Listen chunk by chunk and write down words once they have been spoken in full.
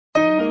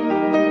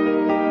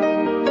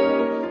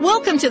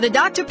Welcome to the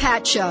Dr.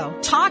 Pat Show.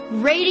 Talk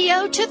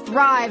radio to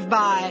thrive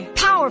by.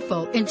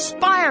 Powerful,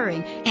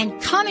 inspiring,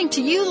 and coming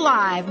to you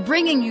live,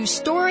 bringing you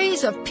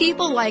stories of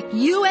people like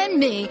you and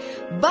me,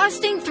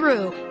 busting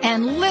through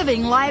and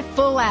living life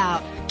full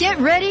out. Get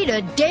ready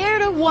to dare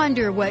to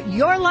wonder what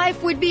your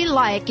life would be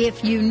like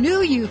if you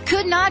knew you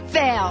could not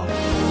fail.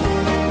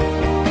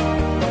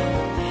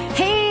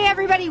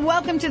 Everybody,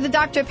 welcome to the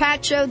Dr.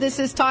 Pat Show. This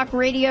is Talk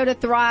Radio to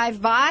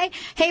Thrive By.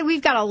 Hey,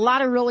 we've got a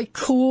lot of really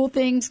cool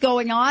things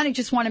going on. I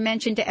just want to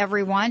mention to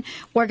everyone,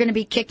 we're going to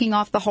be kicking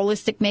off the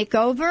Holistic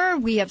Makeover.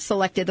 We have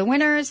selected the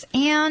winners,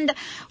 and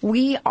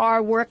we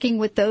are working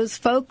with those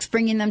folks,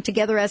 bringing them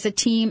together as a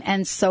team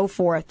and so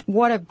forth.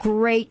 What a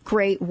great,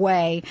 great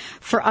way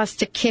for us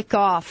to kick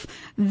off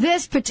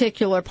this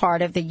particular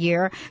part of the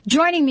year.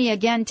 Joining me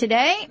again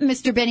today,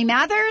 Mr. Benny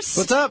Mathers.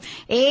 What's up?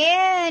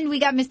 And we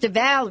got Miss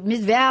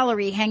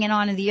Valerie hanging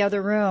on in the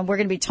other room. We're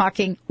going to be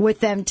talking with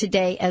them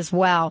today as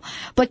well.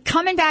 But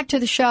coming back to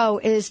the show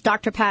is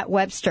Dr. Pat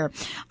Webster.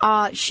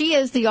 She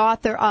is the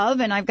author of,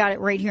 and I've got it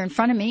right here in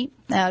front of me,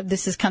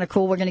 this is kind of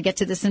cool. We're going to get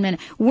to this in a minute.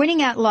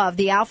 Winning at Love,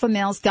 the Alpha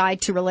Male's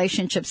Guide to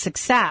Relationship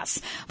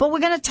Success. But we're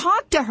going to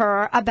talk to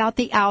her about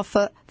the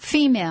alpha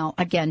female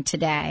again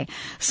today.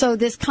 So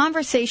this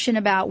conversation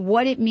about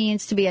what it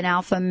means to be an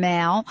alpha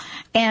male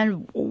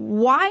and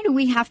why do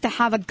we have to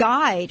have a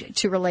guide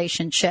to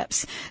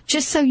relationships?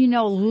 Just so you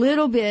know a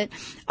little bit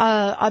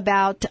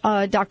about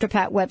Dr.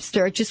 Pat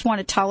Webster, I just want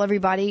to tell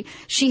everybody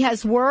she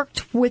has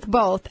worked with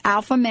both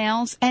alpha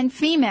males and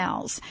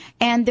females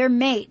and their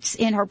mates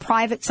in her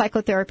private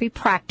psychotherapy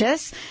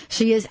practice.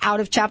 She is out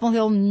of Chapel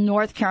Hill,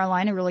 North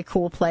Carolina, a really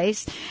cool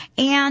place.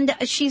 And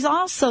she's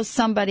also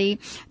somebody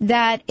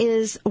that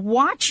is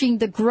watching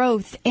the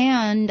growth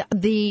and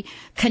the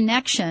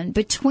connection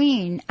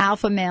between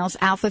alpha males,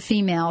 alpha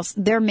females,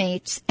 their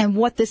mates, and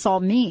what this all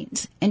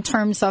means in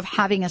terms of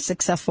having a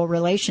successful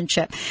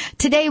relationship.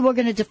 Today, we're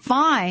going to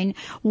define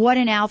what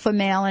an alpha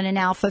male and an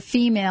alpha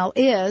female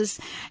is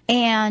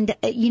and,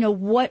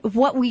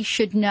 what we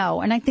should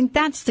know. And I think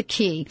that's the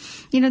key.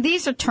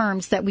 These are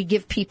terms that we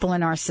give people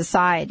in our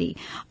society,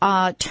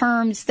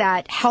 terms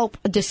that help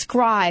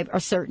describe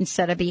a certain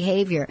set of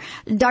behavior.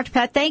 Dr.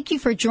 Pat, thank you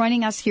for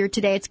joining us here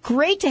today. It's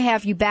great to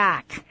have you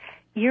back.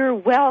 You're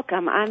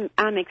welcome.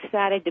 I'm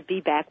excited to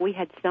be back. We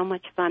had so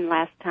much fun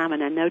last time,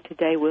 and I know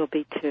today will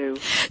be too.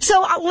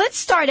 So let's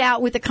start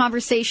out with a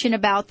conversation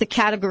about the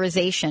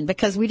categorization,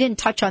 because we didn't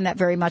touch on that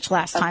very much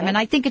last time, and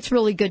I think it's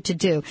really good to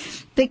do.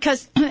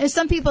 Because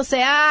some people say,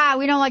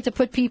 we don't like to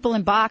put people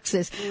in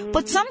boxes.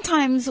 But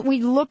sometimes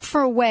we look for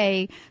a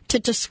way to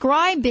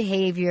describe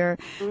behavior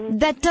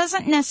that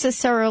doesn't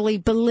necessarily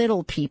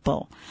belittle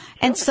people.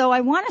 And so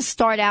I want to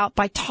start out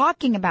by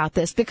talking about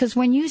this, because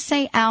when you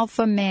say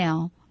alpha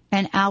male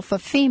and alpha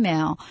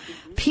female,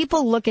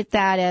 people look at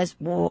that as,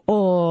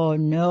 oh,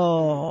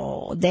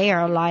 no. They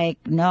are like,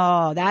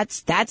 no,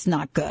 that's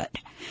not good.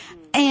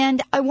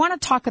 And I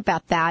want to talk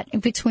about that in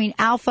between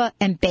alpha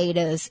and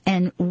betas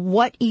and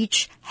what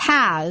each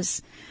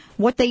has,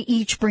 what they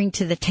each bring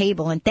to the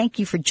table. And thank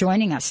you for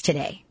joining us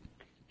today.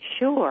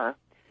 Sure.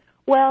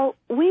 Well,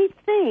 we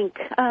think,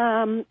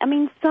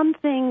 some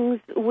things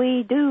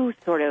we do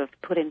sort of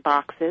put in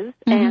boxes,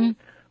 and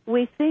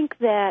we think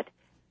that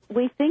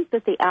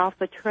the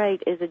alpha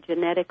trait is a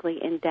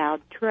genetically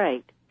endowed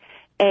trait.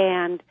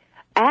 And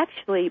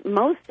actually,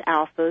 most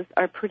alphas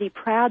are pretty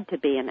proud to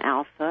be an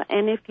alpha.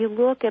 And if you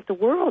look at the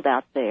world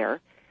out there,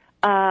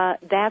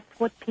 that's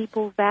what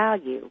people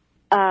value.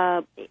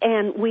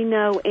 And we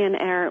know in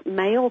our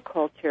male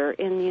culture,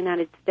 in the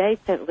United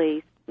States at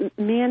least,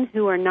 men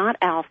who are not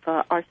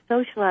alpha are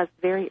socialized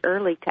very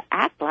early to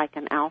act like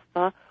an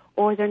alpha,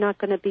 or they're not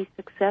going to be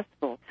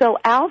successful. So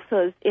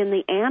alphas in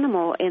the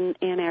animal, in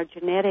our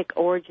genetic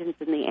origins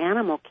in the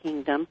animal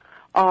kingdom,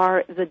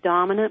 are the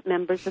dominant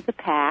members of the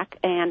pack.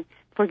 And,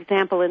 for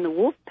example, in the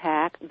wolf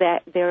pack,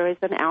 that there is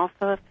an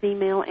alpha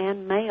female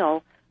and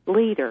male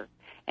leader,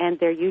 and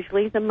they're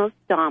usually the most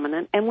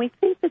dominant. And we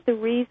think that the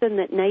reason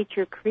that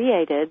nature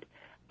created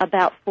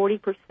about 40%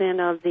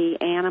 of the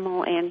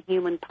animal and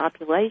human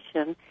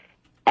population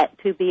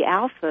to be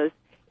alphas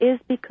is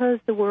because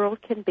the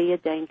world can be a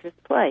dangerous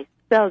place.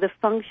 So the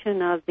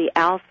function of the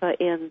alpha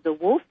in the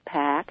wolf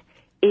pack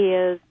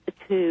is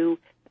to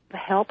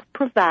help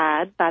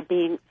provide by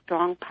being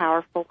strong,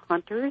 powerful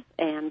hunters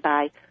and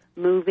by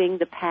moving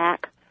the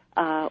pack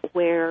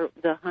where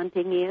the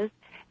hunting is,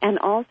 and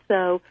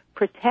also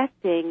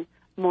protecting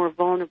more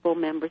vulnerable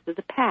members of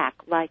the pack,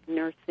 like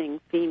nursing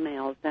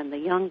females and the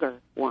younger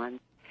ones.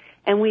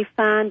 And we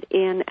find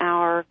in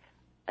our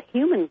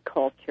human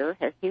culture,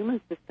 our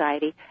human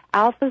society,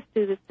 alphas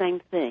do the same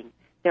thing.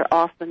 They're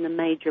often the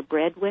major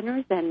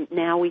breadwinners, and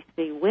now we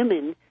see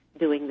women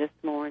doing this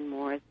more and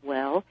more as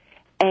well.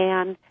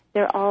 And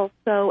they're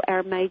also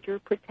our major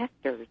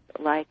protectors,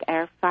 like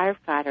our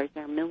firefighters,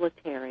 our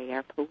military,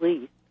 our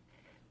police.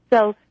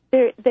 So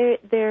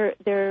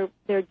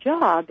their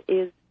job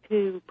is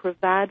to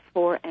provide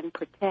for and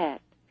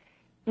protect.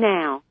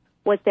 Now,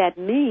 what that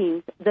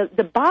means,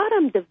 the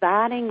bottom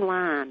dividing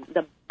line,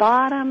 the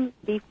bottom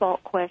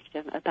default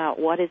question about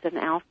what is an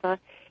alpha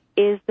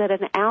is that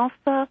an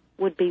alpha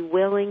would be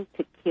willing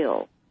to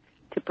kill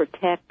to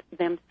protect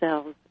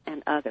themselves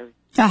and others.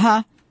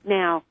 Uh-huh.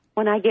 Now,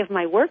 when I give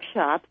my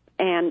workshops,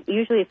 and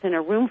usually it's in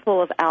a room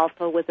full of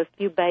alpha with a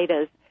few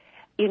betas,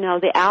 you know,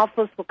 the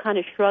alphas will kind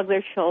of shrug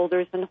their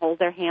shoulders and hold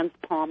their hands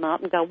palm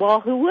up and go,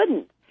 well, who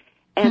wouldn't?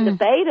 And the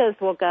betas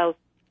will go,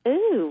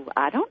 ooh,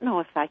 I don't know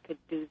if I could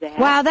do that.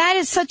 Wow, that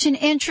is such an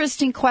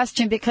interesting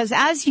question because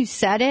as you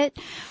said it,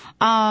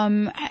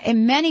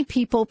 and many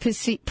people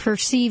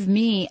perceive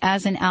me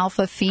as an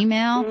alpha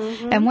female.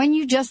 Mm-hmm. And when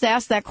you just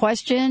asked that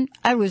question,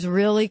 I was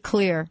really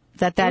clear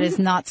that is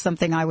not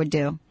something I would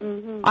do.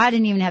 Mm-hmm. I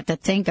didn't even have to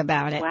think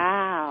about it.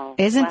 Wow.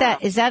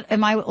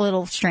 Am I a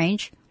little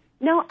strange?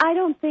 No, I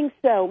don't think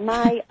so.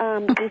 My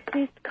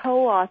deceased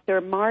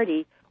co-author,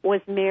 Marty,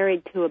 was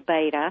married to a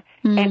beta,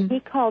 and he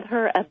called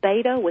her a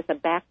beta with a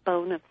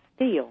backbone of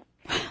steel.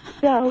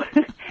 So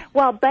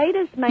while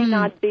betas may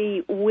not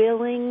be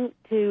willing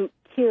to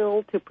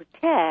kill to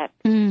protect,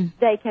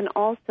 they can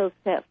also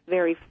set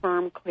very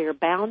firm, clear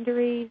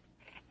boundaries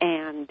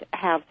and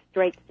have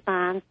straight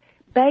spines.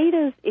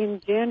 Betas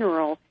in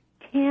general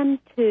tend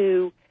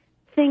to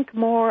think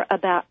more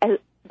about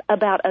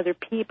other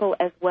people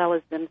as well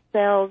as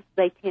themselves.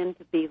 They tend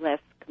to be less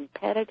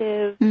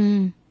competitive.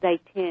 They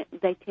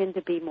tend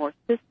to be more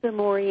system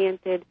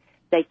oriented.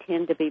 They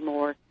tend to be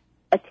more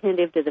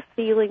attentive to the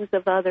feelings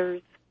of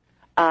others.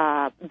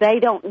 They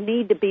don't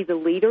need to be the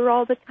leader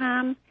all the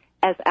time,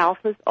 as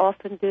alphas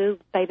often do.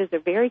 Betas are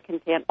very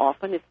content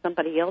often if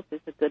somebody else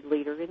is a good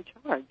leader in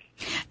charge.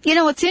 You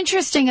know, what's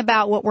interesting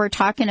about what we're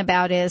talking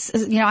about is,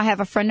 you know, I have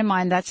a friend of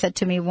mine that said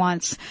to me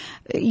once,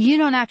 you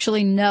don't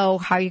actually know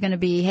how you're going to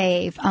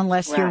behave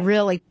unless you're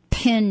really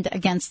pinned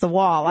against the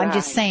wall. Right. I'm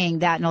just saying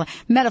that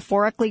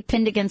metaphorically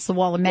pinned against the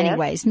wall in many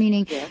ways,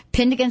 meaning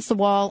pinned against the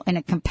wall in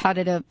a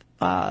competitive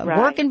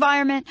work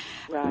environment,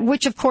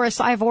 which, of course,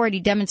 I've already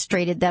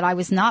demonstrated that I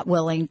was not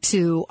willing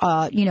to,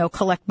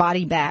 collect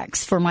body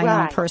bags for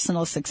my own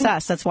personal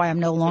success. That's why I'm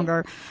no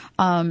longer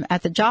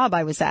at the job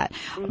I was at.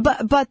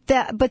 But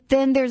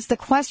then there's the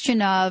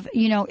question of,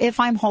 you know, if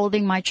I'm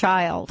holding my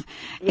child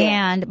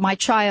and my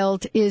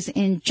child is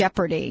in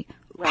jeopardy,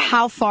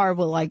 how far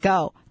will I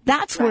go?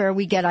 That's where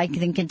we get, I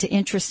think, into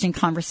interesting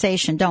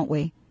conversation, don't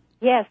we?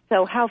 Yes.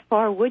 So how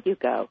far would you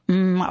go?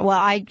 Well,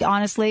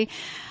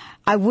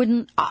 I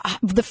wouldn't.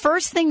 The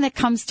first thing that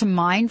comes to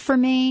mind for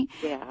me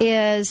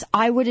is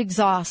I would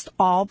exhaust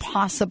all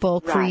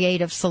possible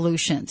creative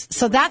solutions.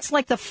 So that's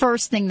like the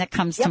first thing that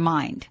comes to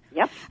mind.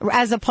 Yep.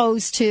 As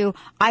opposed to,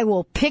 I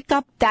will pick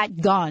up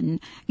that gun.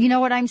 You know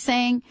what I'm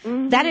saying?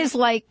 Mm-hmm. That is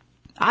like,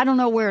 I don't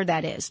know where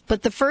that is,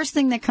 but the first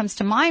thing that comes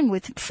to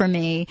mind for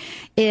me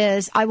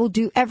is I will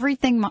do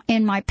everything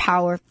in my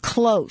power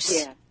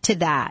close to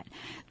that.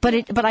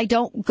 But I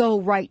don't go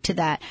right to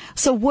that.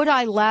 So would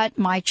I let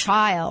my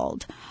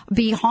child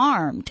be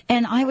harmed?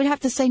 And I would have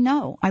to say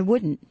no, I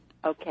wouldn't.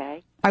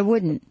 Okay. I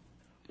wouldn't.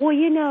 Well,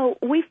 you know,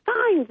 we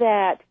find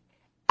that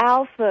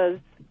alphas,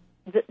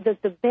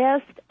 the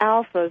best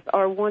alphas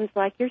are ones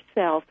like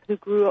yourself who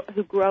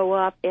grow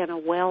up in a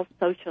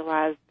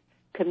well-socialized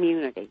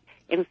community.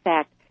 In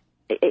fact,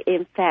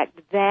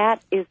 that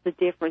is the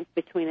difference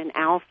between an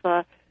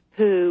alpha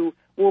who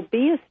will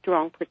be a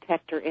strong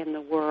protector in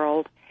the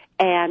world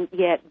and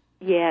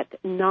yet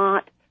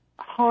not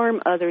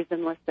harm others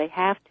unless they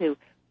have to,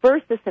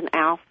 versus an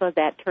alpha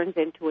that turns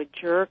into a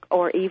jerk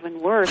or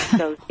even worse,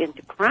 goes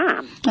into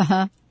crime.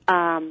 Uh-huh.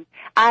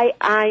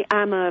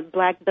 I'm a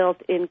black belt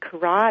in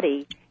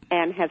karate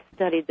and have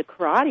studied the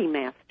karate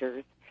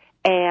masters,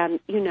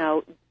 and you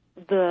know,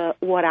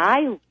 what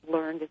I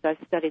learned as I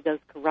studied those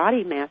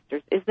karate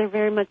masters is they're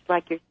very much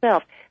like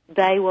yourself.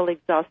 They will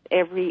exhaust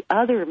every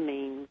other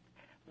means,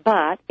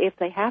 but if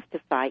they have to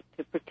fight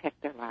to protect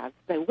their lives,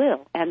 they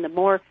will. And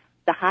the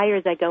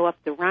higher they go up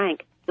the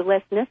rank, the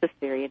less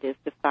necessary it is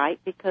to fight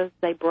because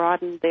they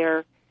broaden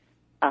their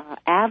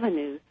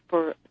avenues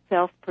for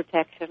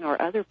self-protection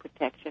or other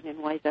protection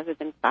in ways other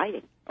than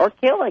fighting or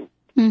killing.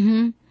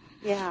 Mm-hmm.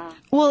 Yeah.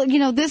 Well, you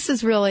know, this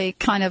is really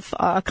kind of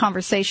a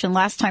conversation.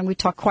 Last time we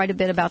talked quite a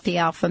bit about the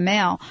alpha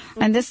male,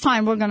 and this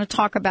time we're going to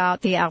talk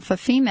about the alpha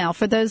female.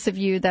 For those of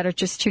you that are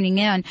just tuning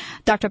in,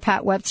 Dr.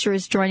 Pat Webster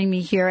is joining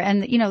me here,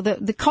 and, you know,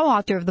 the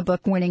co-author of the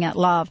book, Winning at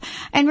Love.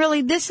 And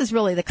really, this is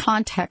really the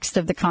context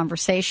of the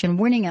conversation,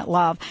 winning at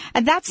love.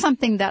 And that's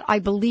something that I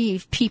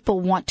believe people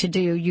want to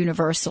do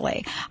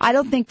universally. I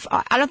don't think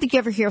you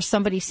ever hear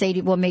somebody say,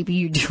 well, maybe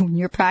you do in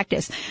your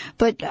practice,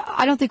 but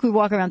I don't think we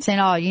walk around saying,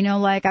 oh, you know,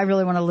 like, I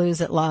really want to lose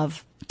at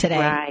love today.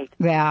 Right.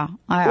 Yeah.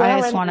 I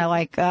just want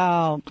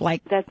to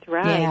That's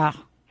right. Yeah.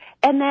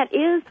 And that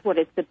is what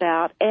it's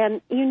about.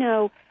 And, you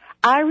know,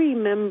 I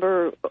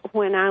remember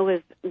when I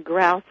was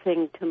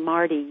grousing to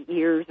Marty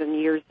years and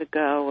years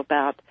ago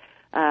about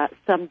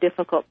some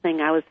difficult thing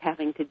I was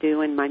having to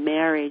do in my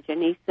marriage.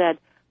 And he said,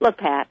 look,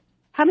 Pat,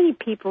 how many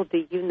people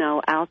do you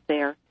know out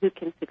there who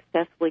can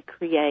successfully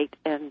create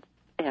and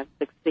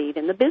succeed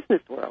in the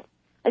business world?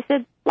 I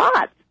said,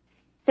 lots.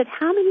 said,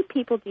 how many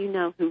people do you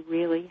know who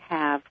really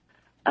have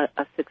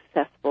a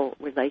successful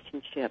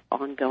relationship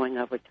ongoing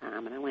over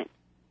time? And I went,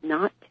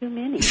 not too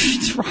many.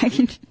 That's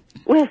right.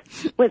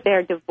 With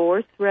their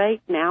divorce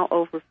rate now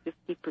over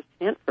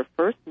 50% for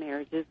first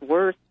marriages,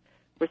 worse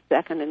for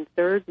second and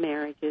third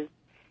marriages.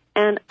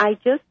 And I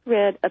just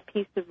read a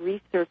piece of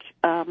research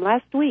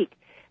last week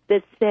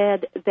that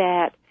said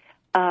that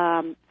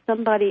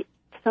somebody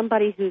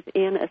who's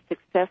in a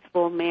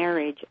successful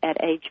marriage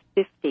at age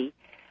 50,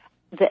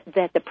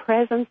 that the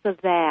presence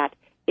of that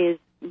is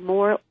a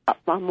more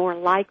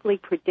likely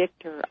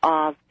predictor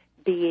of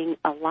being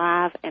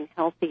alive and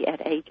healthy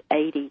at age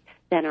 80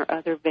 than are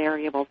other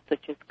variables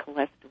such as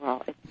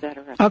cholesterol, et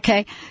cetera.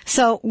 Okay,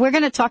 so we're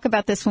going to talk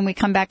about this when we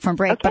come back from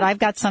break, but I've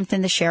got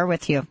something to share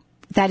with you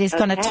that is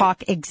going to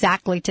talk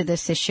exactly to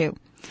this issue.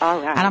 All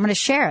right. And I'm going to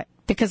share it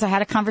because I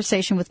had a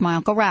conversation with my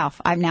Uncle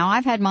Ralph.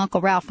 I've had my Uncle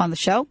Ralph on the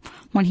show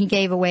when he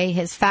gave away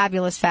his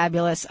fabulous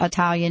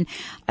Italian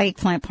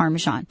eggplant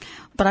parmesan.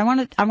 But I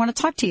want to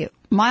talk to you.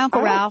 My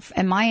Uncle Ralph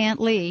and my Aunt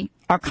Lee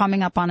are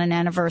coming up on an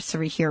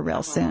anniversary here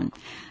real soon.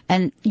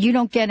 And you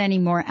don't get any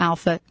more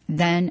alpha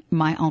than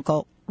my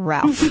Uncle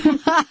Ralph.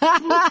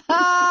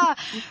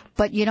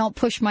 But you don't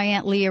push my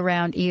Aunt Lee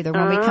around either.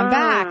 When we come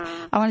back,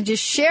 I want to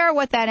just share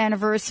what that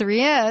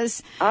anniversary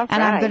is, and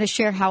I'm going to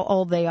share how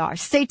old they are.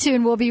 Stay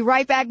tuned. We'll be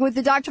right back with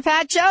the Dr.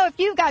 Pat Show. If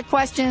you've got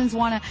questions,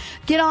 want to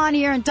get on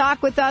here and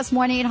talk with us,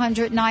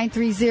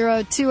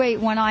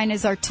 1-800-930-2819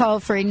 is our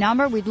toll-free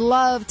number. We'd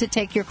love to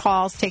take your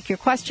calls, take your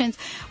questions.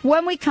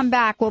 When we come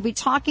back, we'll be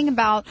talking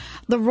about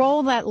the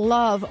role that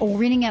love, or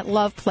reading at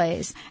love,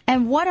 plays,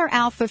 and what are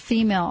alpha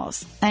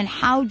females, and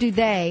how do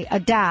they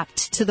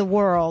adapt to the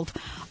world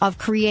of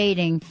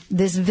creating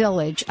this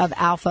village of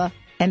alpha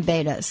and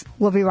betas.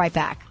 We'll be right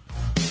back.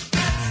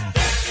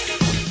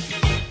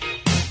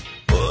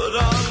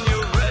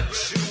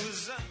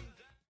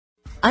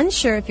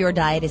 Unsure if your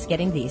diet is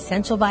getting the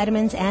essential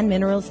vitamins and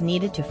minerals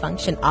needed to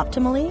function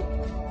optimally?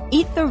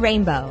 Eat the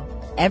rainbow.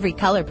 Every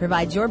color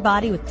provides your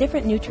body with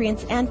different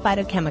nutrients and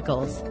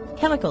phytochemicals,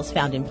 chemicals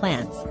found in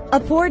plants. A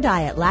poor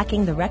diet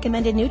lacking the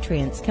recommended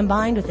nutrients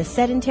combined with a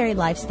sedentary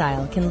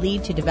lifestyle can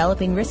lead to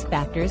developing risk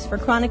factors for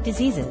chronic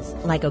diseases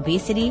like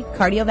obesity,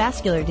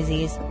 cardiovascular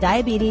disease,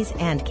 diabetes,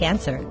 and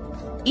cancer.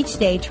 Each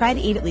day, try to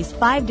eat at least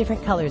 5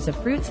 different colors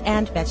of fruits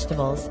and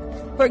vegetables.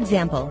 For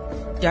example,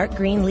 dark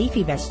green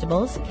leafy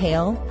vegetables,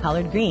 kale,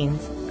 collard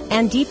greens,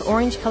 and deep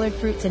orange-colored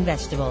fruits and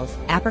vegetables,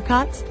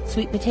 apricots,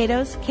 sweet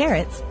potatoes,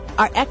 carrots,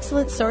 are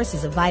excellent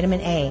sources of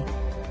vitamin A.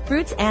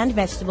 Fruits and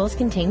vegetables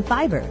contain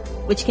fiber,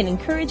 which can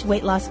encourage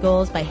weight loss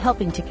goals by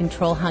helping to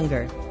control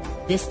hunger.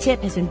 This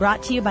tip has been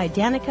brought to you by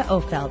Danica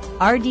Ofelt,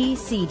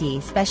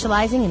 RD-CD,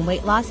 specializing in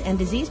weight loss and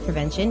disease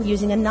prevention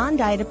using a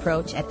non-diet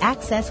approach at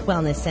Access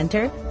Wellness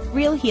Center,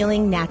 Real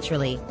Healing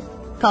Naturally.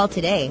 Call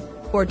today,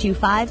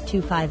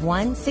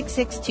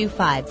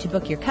 425-251-6625 to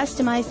book your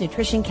customized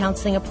nutrition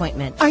counseling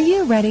appointment. Are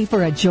you ready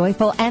for a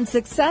joyful and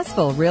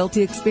successful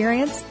realty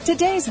experience?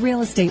 Today's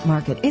real estate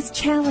market is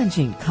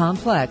challenging,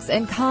 complex,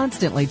 and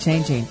constantly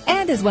changing,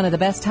 and is one of the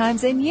best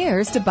times in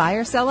years to buy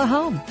or sell a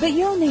home. But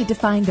you'll need to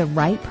find the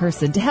right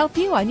person to help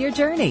you on your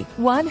journey,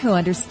 one who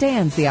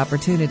understands the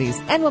opportunities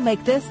and will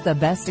make this the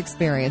best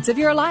experience of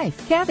your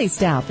life. Kathy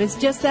Staup is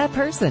just that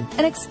person,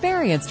 an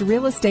experienced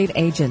real estate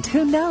agent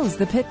who knows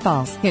the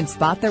pitfalls, can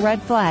spot the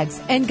red flags,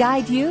 and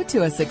guide you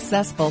to a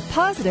successful,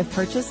 positive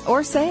purchase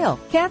or sale.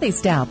 Kathy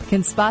Staup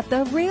can spot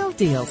the real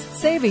deals,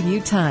 saving you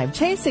time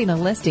chasing a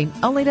listing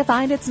only to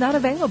find it's not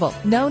available.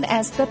 Known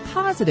as the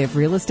Positive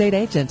Real Estate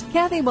Agent,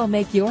 Kathy will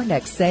make your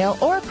next sale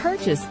or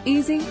purchase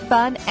easy,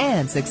 fun,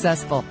 and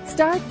successful.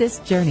 Start this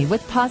journey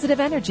with positive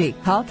energy.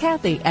 Call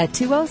Kathy at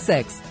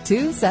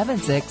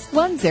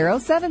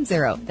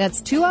 206-276-1070.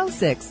 That's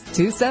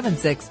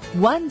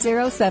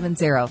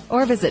 206-276-1070.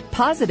 Or visit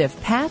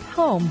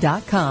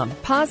positivepathhome.com.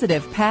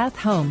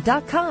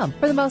 positivepathhome.com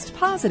for the most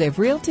positive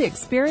realty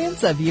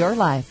experience of your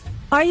life.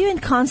 Are you in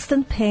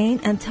constant pain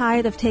and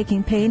tired of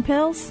taking pain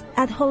pills?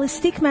 At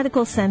Holistic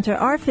Medical Center,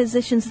 our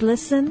physicians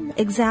listen,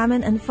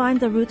 examine, and find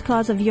the root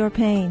cause of your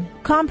pain.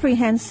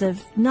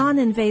 Comprehensive,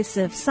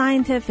 non-invasive,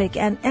 scientific,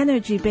 and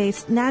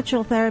energy-based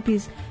natural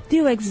therapies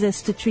do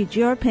exist to treat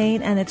your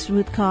pain and its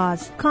root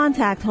cause.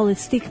 Contact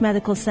Holistic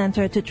Medical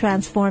Center to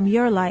transform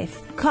your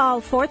life. Call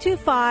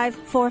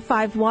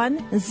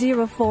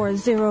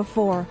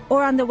 425-451-0404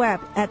 or on the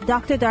web at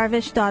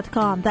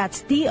drdarvish.com.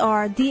 That's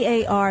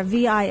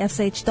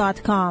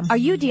drdarvish.com. Are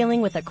you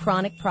dealing with a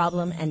chronic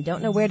problem and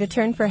don't know where to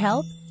turn for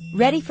help?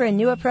 Ready for a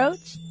new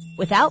approach?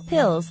 Without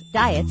pills,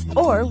 diets,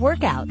 or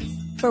workouts.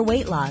 For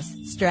weight loss,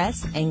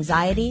 stress,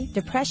 anxiety,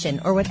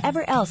 depression, or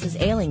whatever else is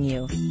ailing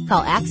you,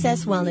 call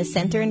Access Wellness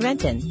Center in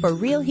Renton for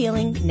real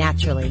healing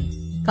naturally.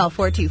 Call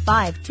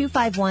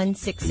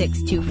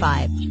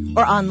 425-251-6625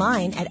 or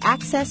online at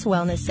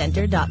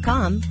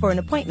accesswellnesscenter.com for an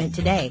appointment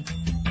today.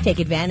 Take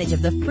advantage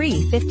of the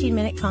free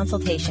 15-minute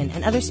consultation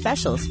and other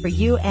specials for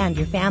you and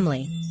your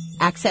family.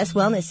 Access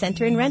Wellness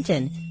Center in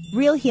Renton,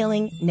 real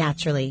healing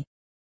naturally.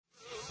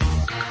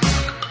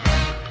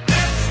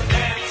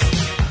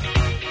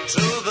 To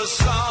the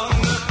song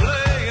that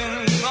plays.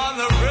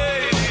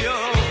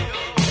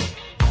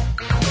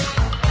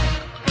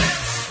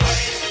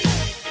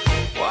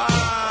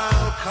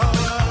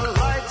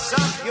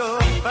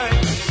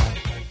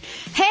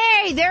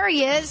 Bowie, there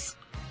he is.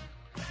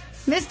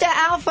 Mr.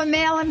 Alpha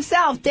Male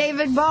himself,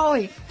 David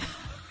Bowie.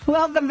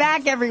 Welcome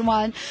back,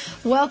 everyone.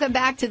 Welcome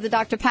back to the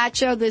Dr. Pat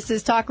Show. This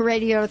is Talk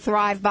Radio to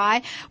Thrive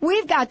By.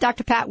 We've got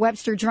Dr. Pat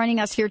Webster joining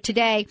us here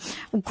today.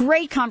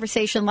 Great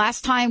conversation.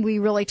 Last time we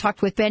really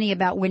talked with Benny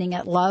about winning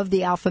at love,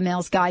 the Alpha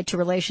Male's Guide to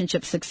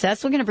Relationship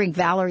Success. We're going to bring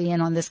Valerie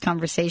in on this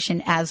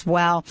conversation as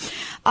well.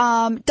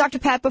 Dr.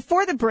 Pat,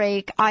 before the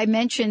break, I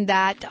mentioned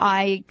that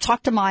I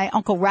talked to my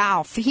Uncle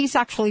Ralph. He's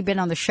actually been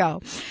on the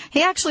show.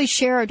 He actually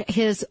shared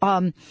his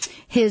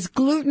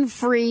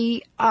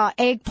gluten-free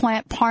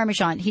eggplant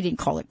parmesan. He didn't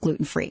call it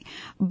gluten-free,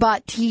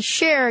 but he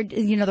shared,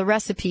 the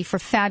recipe for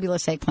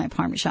fabulous eggplant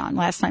parmesan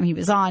last time he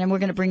was on, and we're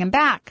going to bring him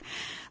back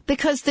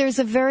because there's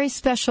a very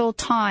special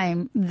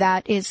time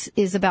that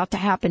is about to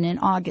happen in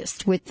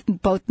August with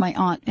both my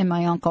aunt and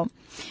my uncle.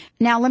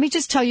 Now, let me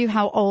just tell you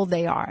how old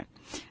they are.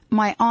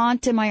 My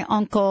aunt and my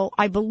uncle,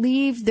 I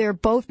believe they're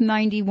both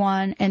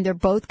 91 and they're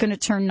both going to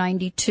turn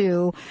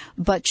 92,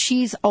 but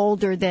she's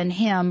older than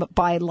him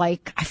by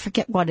I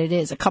forget what it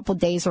is, a couple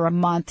days or a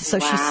month. So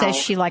She says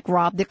she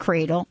robbed the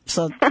cradle.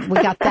 So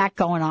we got that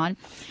going on.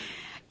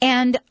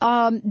 And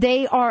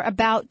they are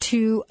about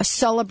to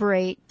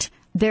celebrate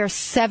their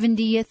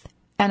 70th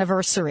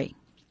anniversary.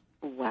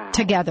 Wow.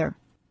 Together.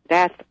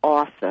 That's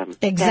awesome.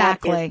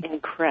 Exactly. That is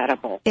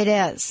incredible. It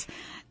is.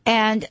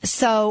 And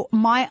so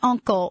my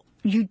uncle,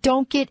 you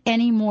don't get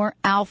any more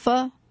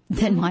alpha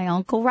than my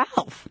Uncle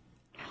Ralph.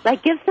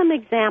 Give some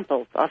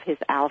examples of his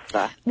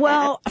alpha.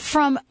 Well,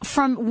 from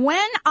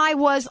when I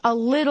was a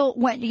little,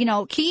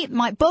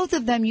 both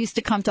of them used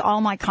to come to all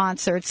my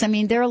concerts. I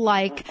mean, they're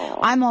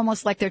I'm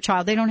almost like their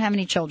child. They don't have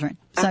any children.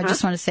 So I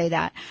just want to say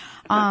that.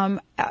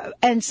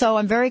 And so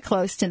I'm very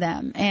close to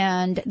them,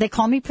 and they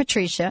call me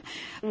Patricia.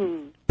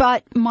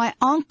 But my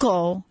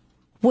uncle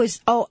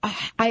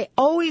I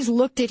always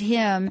looked at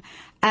him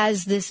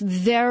as this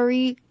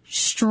very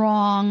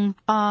strong,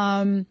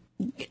 I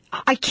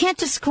can't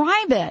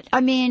describe it. I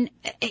mean,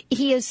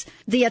 he is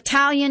the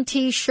Italian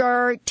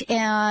T-shirt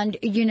and,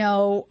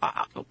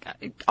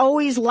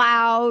 always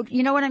loud.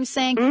 You know what I'm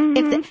saying?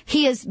 Mm-hmm.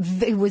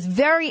 He was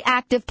very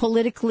active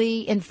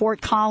politically in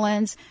Fort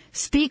Collins,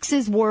 speaks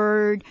his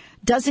word,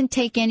 doesn't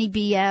take any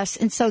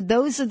BS. And so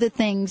those are the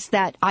things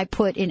that I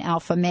put in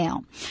alpha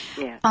male.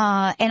 Yeah.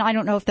 And I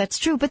don't know if that's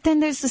true, but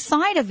then there's the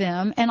side of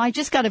him. And I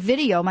just got a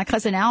video. My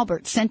cousin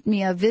Albert sent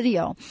me a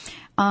video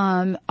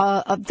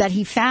that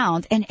he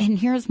found. And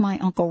here's my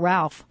Uncle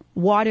Ralph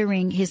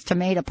watering his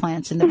tomato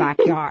plants in the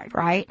backyard,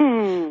 right?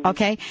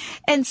 Okay.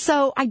 And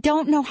so I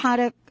don't know how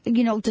to,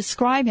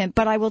 describe him,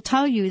 but I will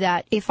tell you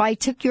that if I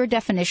took your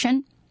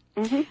definition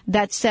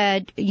that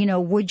said,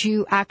 would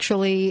you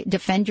actually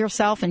defend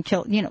yourself and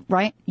kill,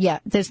 right? Yeah.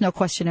 There's no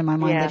question in my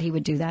mind that he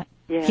would do that.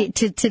 Yeah.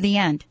 To the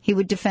end. He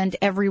would defend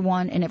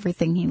everyone and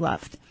everything he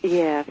loved.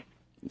 Yeah.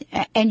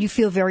 And you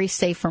feel very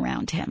safe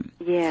around him.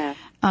 Yeah.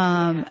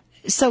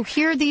 So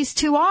here these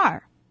two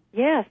are.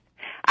 Yes.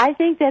 I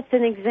think that's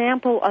an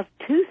example of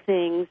two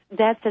things.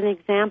 That's an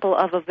example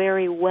of a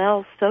very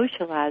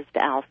well-socialized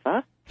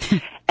alpha,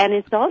 and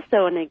it's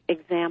also an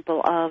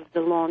example of the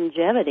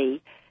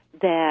longevity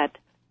that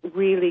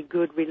really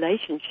good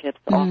relationships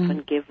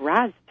often give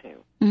rise to.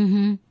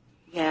 Mm-hmm.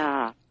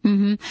 Yeah.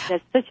 Mm-hmm.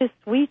 That's such a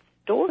sweet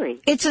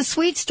story. It's a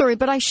sweet story,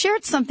 but I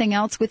shared something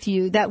else with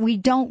you that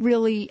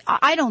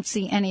I don't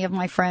see any of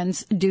my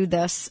friends do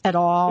this at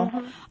all.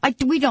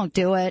 Mm-hmm. We don't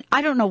do it.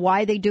 I don't know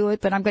why they do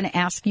it, but I'm going to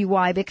ask you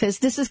why, because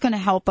this is going to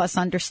help us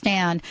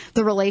understand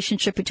the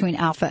relationship between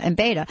alpha and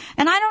beta.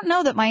 And I don't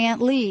know that my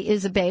Aunt Lee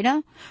is a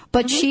beta,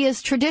 but she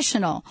is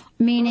traditional,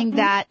 meaning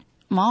that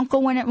my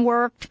uncle went and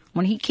worked.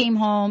 When he came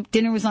home,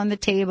 dinner was on the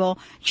table.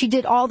 She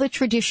did all the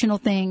traditional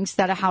things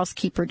that a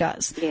housekeeper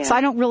does. Yeah. So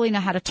I don't really know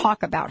how to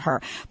talk about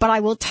her. But I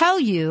will tell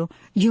you,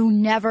 you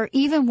never,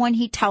 even when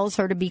he tells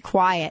her to be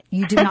quiet,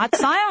 you do not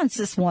silence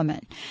this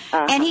woman.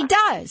 And he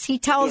does. He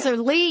tells her,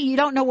 Lee, you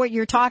don't know what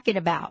you're talking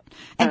about.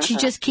 And she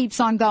just keeps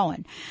on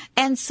going.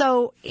 And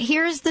so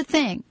here's the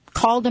thing.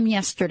 Called him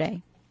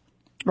yesterday,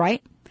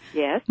 right?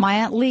 Yes. My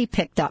Aunt Lee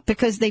picked up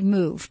because they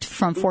moved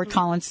from Fort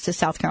Collins to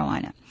South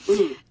Carolina.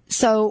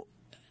 So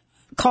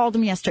called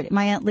him yesterday.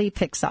 My Aunt Lee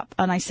picks up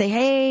and I say,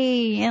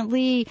 hey, Aunt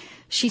Lee.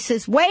 She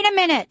says, wait a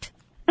minute.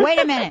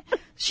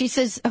 She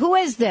says, who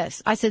is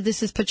this? I said,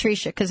 this is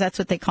Patricia, because that's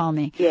what they call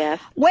me. Yes.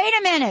 Wait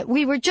a minute.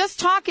 We were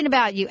just talking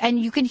about you. And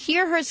you can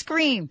hear her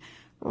scream,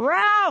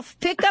 Ralph,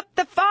 pick up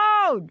the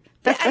phone.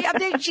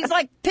 She's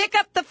like, pick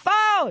up the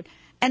phone.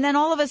 And then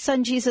all of a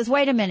sudden she says,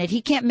 wait a minute.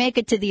 He can't make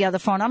it to the other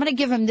phone. I'm going to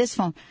give him this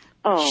phone.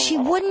 Oh. She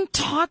wouldn't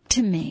talk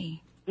to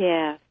me.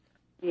 Yeah.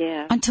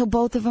 Yeah. Until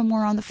both of them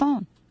were on the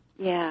phone.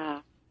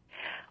 Yeah.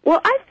 Well,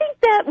 I think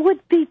that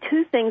would be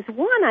two things.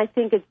 One, I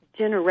think it's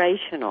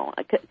generational,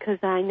 because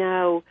I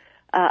know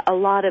a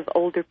lot of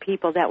older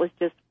people, that was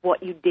just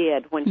what you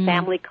did. When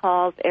family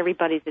calls,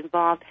 everybody's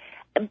involved.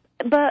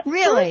 But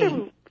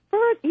really?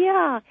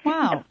 Yeah.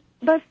 Wow.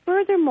 But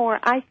furthermore,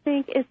 I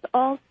think it's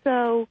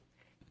also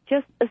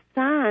just a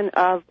sign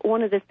of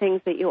one of the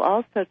things that you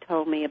also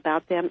told me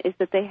about them is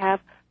that they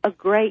have a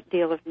great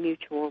deal of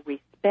mutual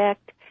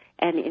respect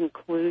and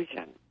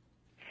inclusion.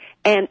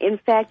 And in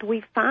fact,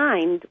 we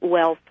find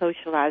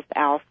well-socialized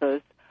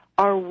alphas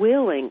are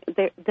willing.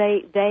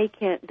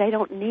 They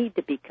don't need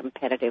to be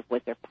competitive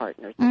with their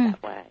partners in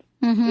that way.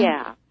 Mm-hmm.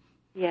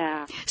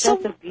 Yeah. So,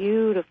 that's a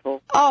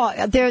beautiful. Oh,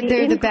 they're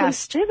the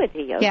best.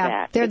 Inclusivity of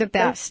that. They're the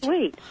best. So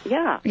sweet.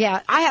 Yeah.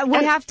 Yeah.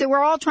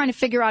 We're all trying to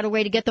figure out a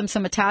way to get them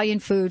some Italian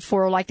food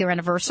for like their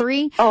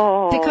anniversary.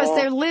 Oh. Because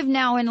they live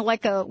now in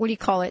like a, what do you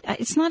call it?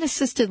 It's not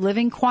assisted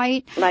living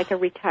quite. Like a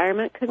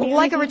retirement community?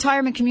 Like a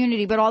retirement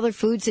community, but all their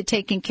foods are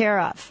taken care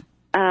of.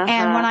 Uh-huh.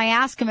 And when I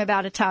asked him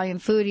about Italian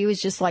food, he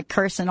was just like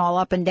cursing all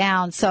up and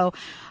down. So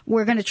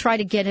we're going to try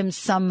to get him he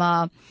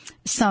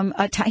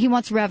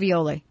wants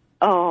ravioli.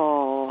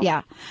 Oh.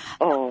 Yeah.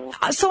 Oh.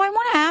 So I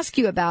want to ask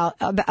you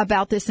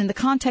about this in the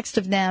context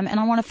of them, and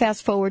I want to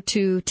fast forward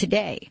to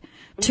today,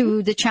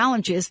 to the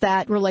challenges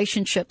that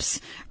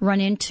relationships run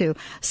into.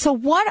 So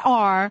what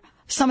are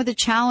some of the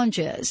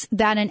challenges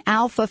that an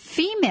alpha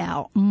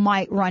female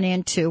might run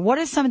into? What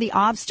are some of the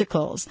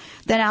obstacles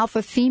that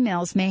alpha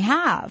females may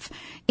have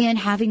in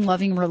having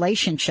loving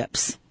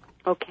relationships?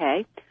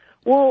 Okay.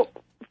 Well,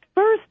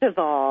 first of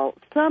all,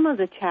 some of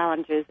the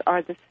challenges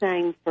are the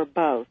same for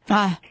both.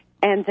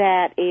 And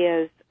that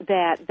is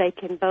that they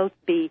can both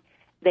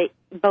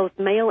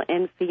male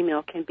and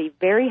female can be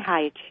very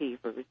high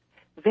achievers,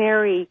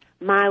 very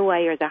my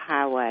way or the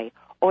highway,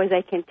 or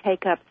they can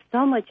take up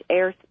so much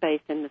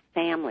airspace in the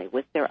family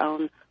with their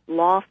own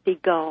lofty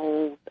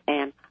goals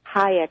and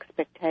high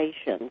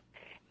expectations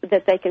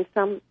that they can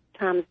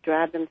sometimes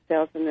drive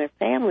themselves and their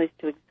families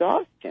to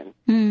exhaustion.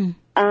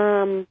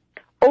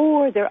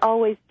 Or they're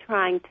always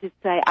trying to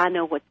say, I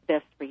know what's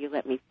best for you,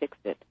 let me fix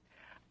it.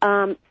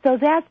 So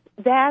that's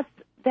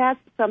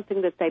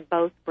something that they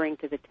both bring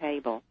to the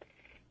table.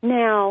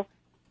 Now,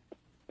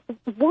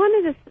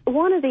 one of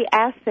the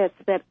assets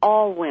that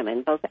all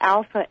women, both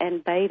alpha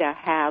and beta,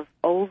 have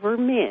over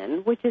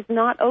men, which is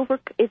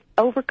it's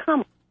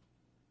overcome.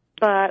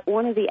 But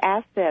one of the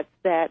assets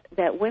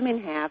that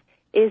women have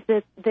is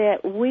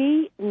that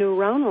we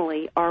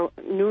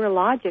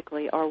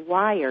neurologically are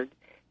wired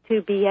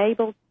to be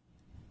able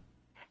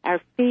our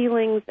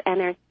feelings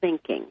and our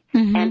thinking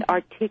and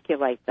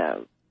articulate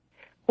those.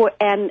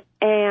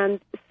 And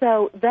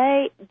so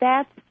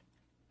that's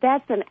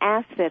an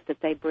asset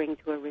that they bring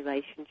to a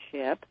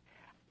relationship.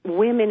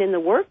 Women in the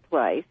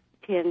workplace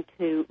tend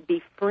and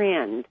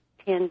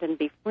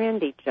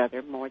befriend each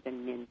other more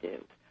than men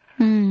do.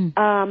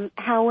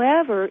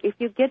 However, if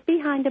you get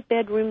behind a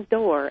bedroom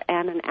door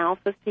and an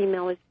alpha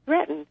female is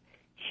threatened,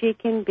 she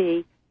can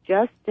be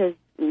just as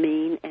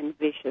mean and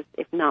vicious,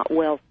 if not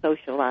well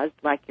socialized,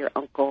 like your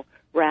Uncle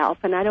Ralph.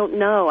 And I don't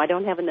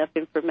have enough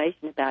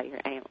information about your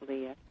Aunt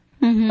Leah.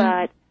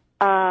 But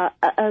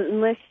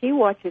unless she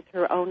watches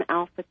her own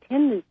alpha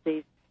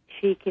tendencies,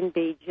 she can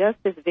be just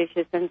as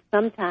vicious and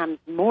sometimes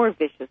more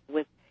vicious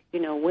with,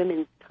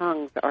 women's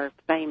tongues are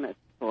famous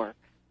for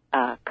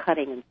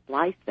cutting and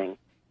slicing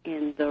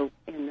in the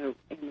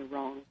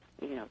wrong,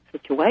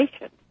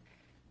 situation.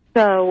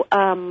 So,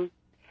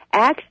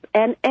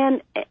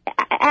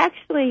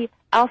 actually,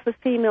 alpha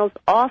females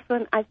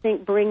often, I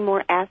think, bring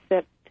more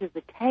assets to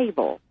the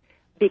table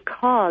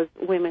because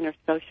women are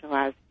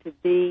socialized to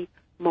be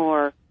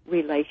more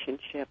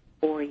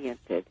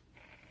relationship-oriented.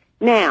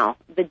 Now,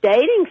 the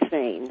dating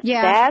scene,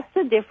 that's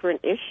a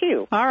different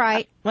issue. All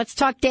right, let's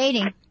talk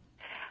dating.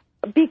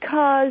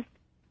 Because,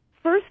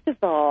 first of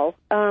all,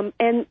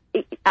 and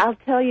I'll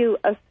tell you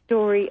a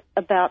story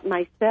about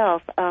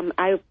myself. I'm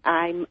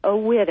a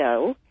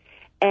widow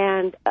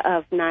and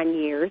of 9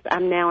 years.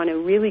 I'm now in a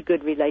really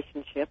good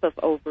relationship of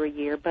over a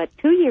year. But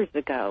 2 years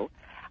ago,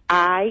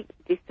 I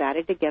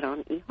decided to get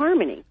on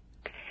eHarmony.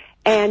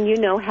 And you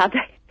know how they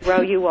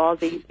throw you all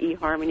these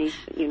eHarmony,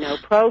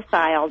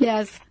 profiles.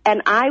 Yes.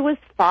 And I was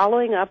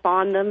following up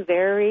on them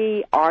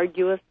very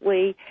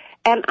arduously.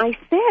 And I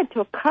said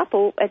to a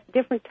couple at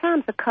different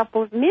times, a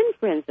couple of men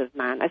friends of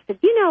mine, I said,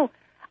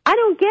 I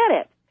don't get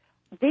it.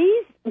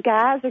 These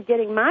guys are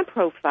getting my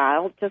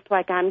profile just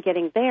like I'm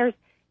getting theirs,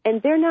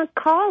 and they're not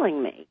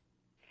calling me.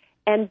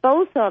 And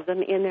both of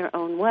them, in their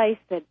own way,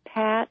 said,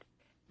 Pat,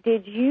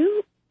 did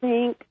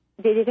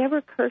it ever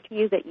occur to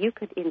you that you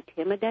could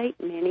intimidate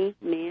many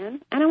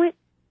men? And I went,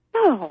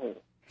 no.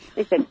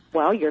 They said,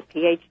 well, you're a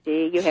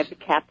Ph.D., you have the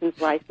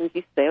captain's license,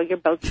 you sail your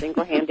boat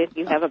single-handed,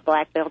 you have a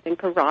black belt in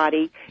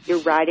karate, you're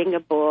writing a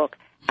book.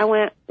 I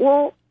went,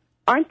 well,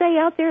 aren't they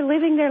out there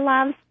living their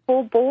lives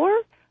full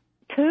bore,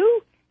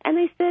 too? And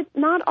they said,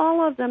 not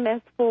all of them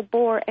as full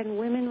bore, and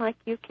women like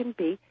you can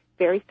be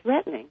very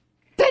threatening.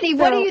 Benny,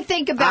 what do you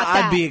think about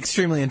that? I'd be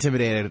extremely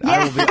intimidated.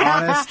 I will be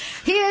honest.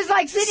 He is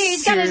like sitting,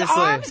 he's got his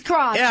arms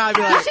crossed. Yeah, I'd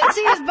be like... You should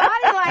see his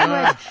body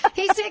language.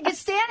 He's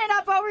standing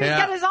up over, he's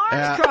got his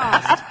arms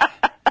crossed.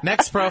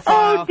 Next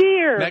profile. Oh,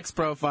 dear. Next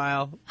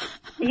profile.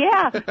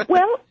 Yeah.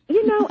 Well,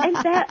 and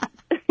that...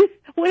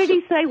 What did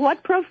he say?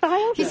 What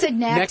profile? He said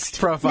next. Next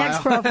profile.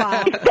 Next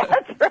profile.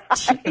 That's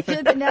right.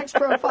 Hit the next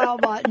profile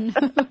button.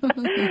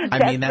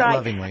 I mean that right.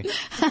 lovingly.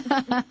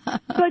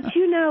 But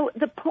you know,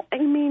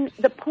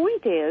 the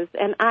point is,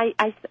 and I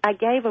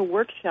gave a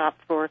workshop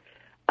for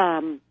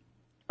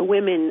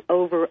women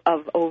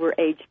over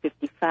age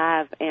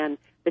 55, and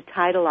the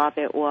title of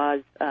it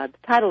was the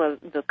title of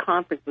the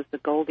conference was the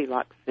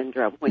Goldilocks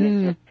syndrome.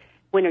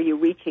 When are you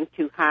reaching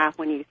too high?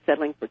 When are you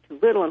settling for too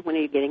little? And when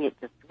are you getting it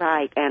just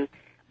right? And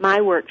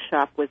my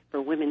workshop was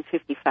for women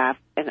 55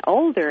 and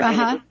older, and it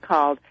was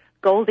called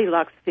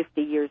Goldilocks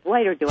 50 Years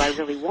Later. Do I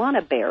really want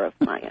a bear of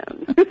my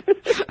own?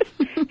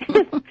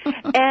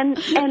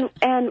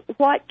 and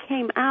what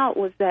came out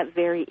was that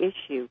very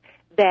issue,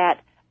 that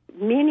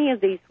many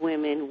of these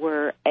women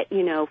were,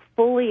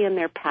 fully in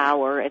their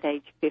power at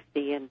age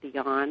 50 and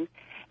beyond,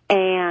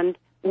 and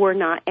were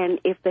not, and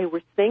if they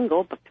were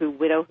single, but through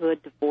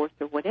widowhood, divorce,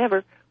 or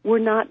whatever, were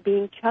not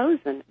being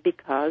chosen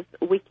because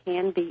we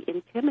can be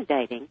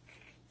intimidating.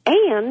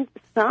 And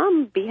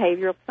some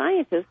behavioral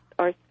scientists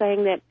are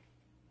saying that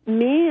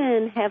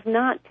men have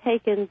not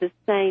taken the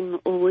same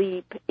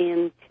leap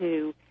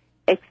into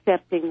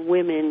accepting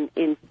women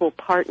in full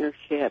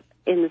partnership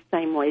in the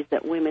same ways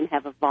that women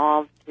have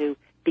evolved to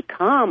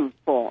become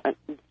full and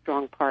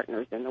strong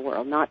partners in the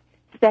world, not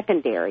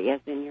secondary,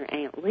 as in your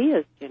Aunt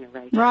Leah's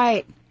generation.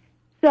 Right.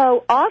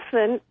 So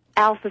often,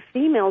 alpha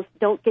females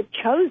don't get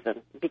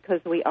chosen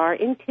because we are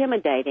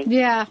intimidating.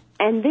 Yeah.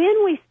 And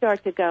then we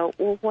start to go,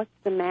 well, what's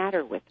the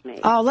matter with me?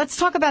 Oh, let's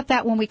talk about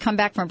that when we come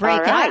back from break.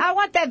 All right. I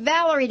want that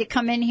Valerie to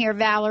come in here,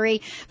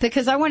 Valerie,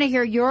 because I want to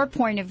hear your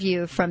point of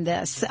view from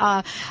this.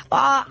 How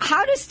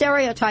do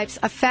stereotypes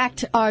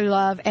affect our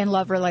love and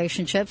love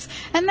relationships?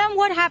 And then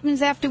what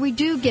happens after we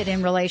do get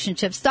in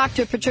relationships?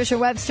 Dr. Patricia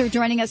Webster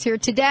joining us here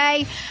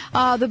today.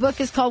 The book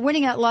is called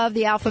Winning at Love,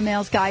 The Alpha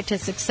Male's Guide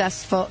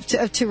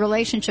to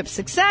Relationship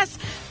Success.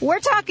 We're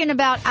talking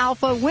about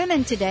alpha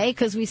women today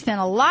because we spent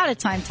a lot of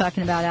time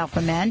talking about alpha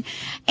men.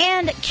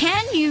 And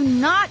can you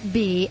not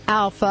be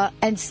alpha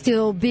and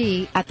still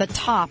be at the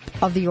top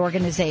of the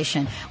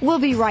organization? We'll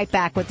be right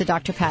back with the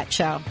Dr. Pat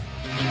Show.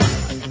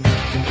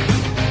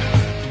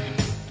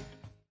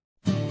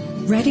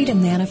 Ready to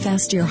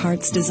manifest your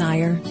heart's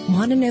desire?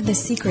 Want to know the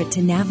secret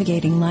to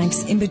navigating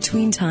life's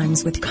in-between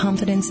times with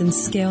confidence and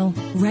skill?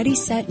 Ready,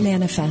 Set,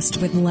 Manifest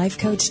with life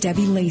coach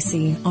Debbie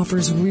Lacey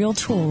offers real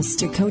tools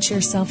to coach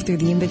yourself through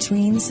the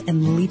in-betweens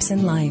and leaps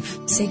in life.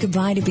 Say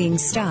goodbye to being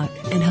stuck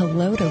and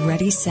hello to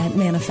Ready, Set,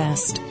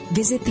 Manifest.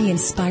 Visit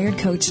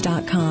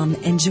theinspiredcoach.com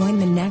and join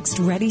the next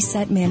Ready,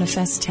 Set,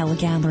 Manifest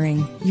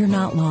telegathering. You're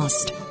not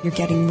lost. You're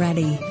getting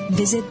ready.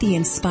 Visit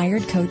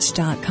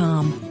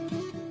theinspiredcoach.com.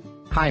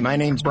 Hi, my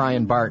name's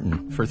Brian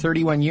Barton. For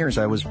 31 years,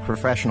 I was a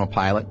professional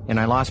pilot, and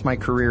I lost my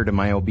career to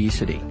my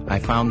obesity. I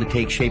found the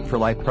Take Shape for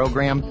Life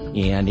program,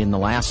 and in the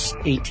last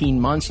 18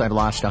 months, I've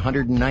lost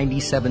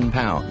 197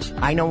 pounds.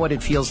 I know what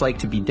it feels like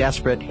to be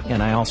desperate,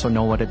 and I also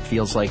know what it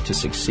feels like to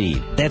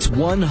succeed. That's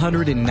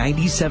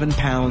 197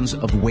 pounds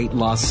of weight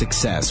loss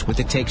success with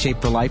the Take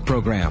Shape for Life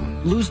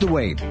program. Lose the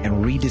weight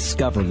and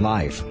rediscover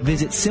life.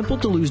 Visit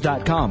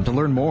simpletolose.com to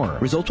learn more.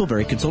 Results will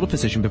vary. Consult a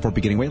physician before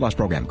beginning weight loss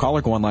program. Call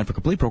or go online for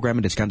complete program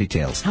and discount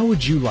details. How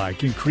would you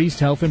like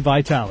increased health and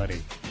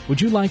vitality?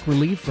 Would you like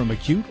relief from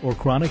acute or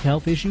chronic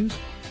health issues?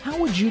 How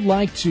would you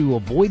like to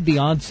avoid the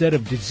onset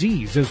of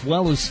disease as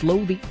well as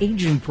slow the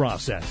aging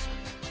process?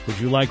 Would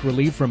you like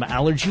relief from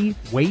allergy,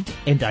 weight,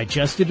 and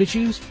digestive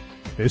issues?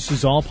 This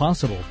is all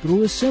possible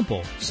through a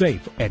simple,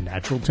 safe, and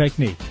natural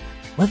technique.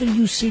 Whether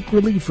you seek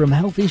relief from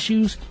health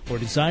issues or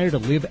desire to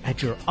live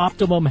at your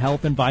optimum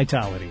health and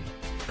vitality,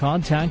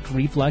 contact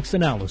reflex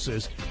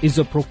analysis is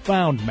a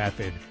profound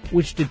method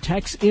which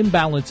detects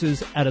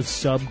imbalances at a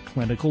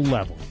subclinical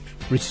level,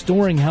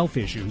 restoring health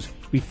issues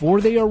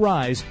before they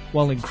arise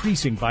while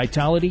increasing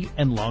vitality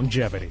and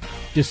longevity.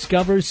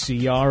 Discover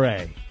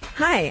CRA.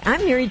 Hi,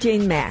 I'm Mary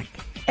Jane Mack.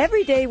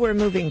 Every day we're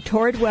moving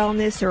toward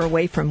wellness or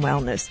away from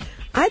wellness.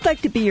 I'd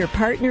like to be your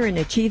partner in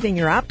achieving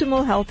your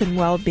optimal health and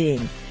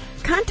well-being.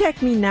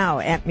 Contact me now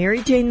at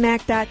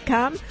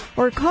maryjanemack.com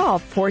or call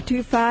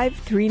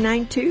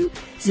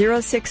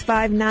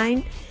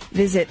 425-392-0659.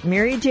 Visit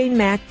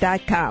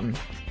maryjanemack.com.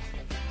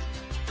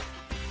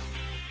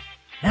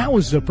 Now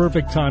is the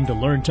perfect time to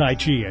learn Tai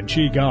Chi and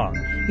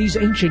Qigong. These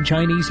ancient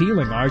Chinese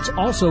healing arts,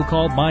 also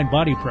called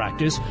mind-body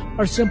practice,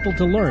 are simple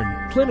to learn,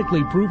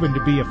 clinically proven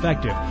to be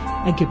effective,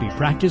 and can be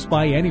practiced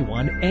by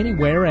anyone,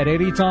 anywhere, at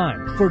any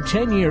time. For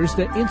 10 years,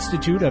 the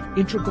Institute of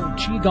Integral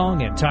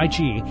Qigong and Tai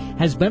Chi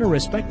has been a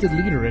respected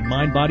leader in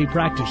mind-body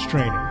practice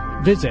training.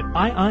 Visit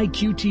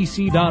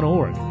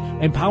iiqtc.org.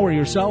 Empower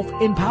yourself,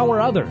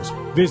 empower others.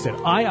 Visit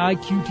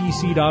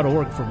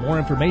iiqtc.org for more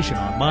information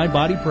on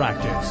mind-body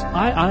practice.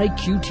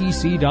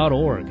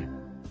 iiqtc.org.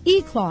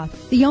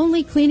 eCloth, the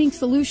only cleaning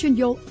solution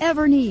you'll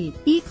ever need.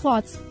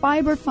 eCloth's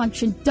fiber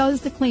function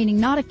does the cleaning,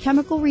 not a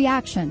chemical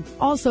reaction.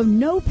 Also,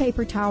 no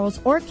paper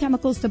towels or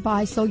chemicals to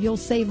buy, so you'll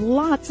save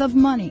lots of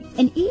money.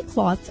 And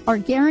eCloths are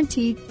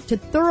guaranteed to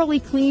thoroughly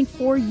clean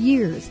for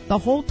years. The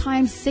whole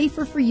time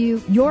safer for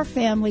you, your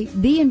family,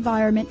 the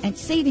environment, and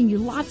saving you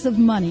lots of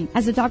money.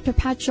 As a Dr.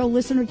 Pat Show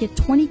listener, get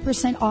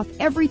 20% off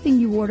everything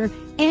you order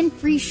and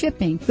free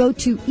shipping. Go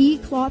to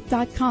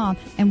ecloth.com,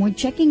 and when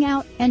checking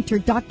out, enter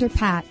Dr.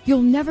 Pat.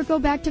 You'll never go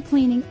back to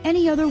cleaning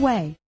any other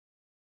way.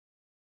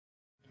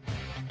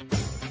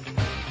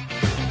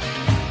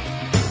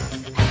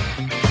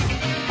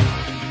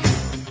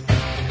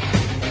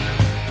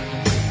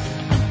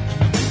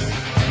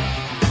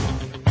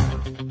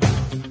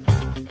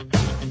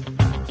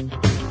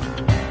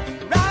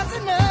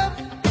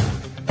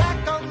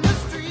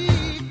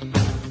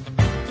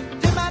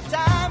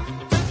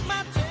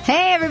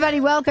 Hey,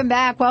 everybody, welcome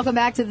back. Welcome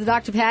back to the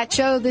Dr. Pat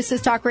Show. This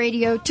is Talk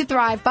Radio to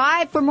Thrive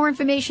By. For more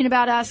information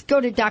about us, go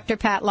to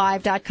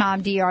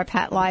drpatlive.com,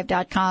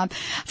 drpatlive.com.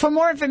 For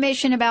more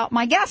information about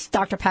my guest,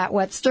 Dr. Pat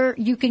Webster,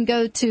 you can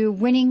go to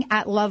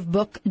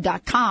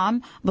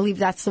winningatlovebook.com. I believe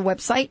that's the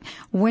website,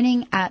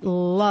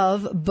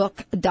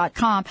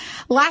 winningatlovebook.com.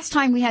 Last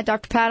time we had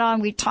Dr. Pat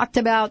on, we talked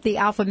about the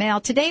alpha male.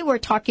 Today we're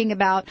talking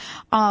about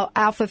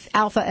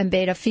alpha and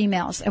beta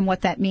females and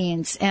what that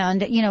means.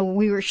 And, you know,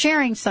 we were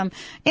sharing some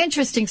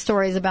interesting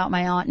stories about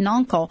my aunt and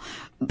uncle.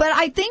 But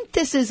I think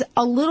this is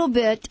a little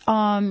bit,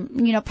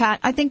 Pat,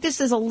 I think this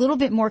is a little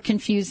bit more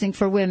confusing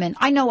for women.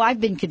 I know I've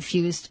been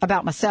confused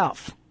about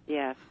myself.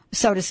 Yeah.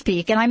 So to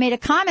speak. And I made a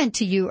comment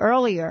to you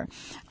earlier,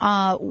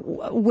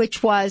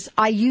 which was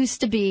I used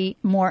to be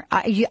more,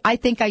 I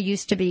think I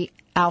used to be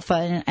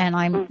alpha and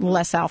I'm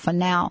less alpha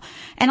now.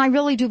 And I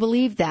really do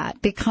believe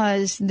that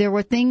because there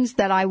were things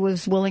that I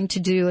was willing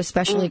to do,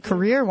 especially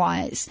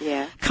career-wise,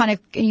 kind of,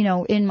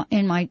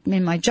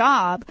 in my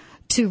job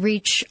to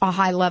reach a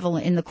high level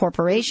in the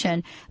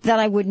corporation that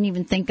I wouldn't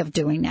even think of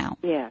doing now.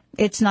 Yeah.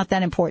 It's not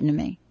that important to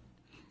me.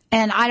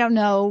 And I don't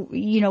know,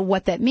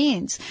 what that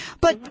means.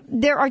 But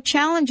there are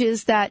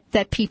challenges that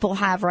people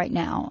have right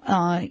now,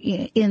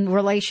 in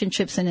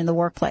relationships and in the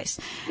workplace.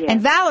 Yes.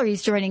 And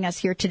Valerie's joining us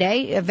here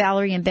today.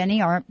 Valerie and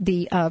Benny are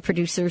the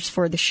producers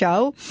for the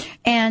show.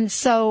 And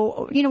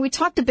so, we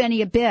talked to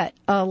Benny a bit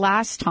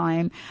last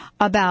time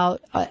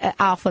about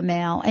alpha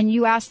male. And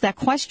you asked that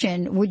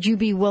question, would you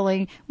be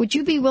willing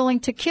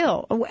to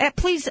kill?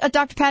 Please,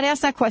 Dr. Pat,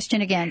 ask that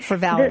question again for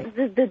Valerie.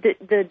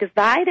 The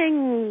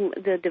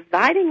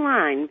dividing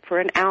line for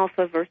an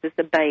alpha versus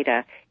a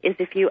beta is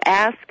if you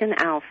ask an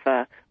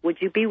alpha, would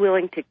you be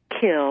willing to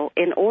kill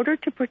in order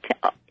to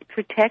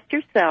protect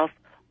yourself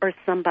or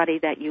somebody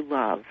that you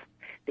love?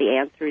 The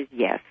answer is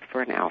yes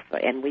for an alpha,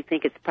 and we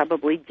think it's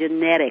probably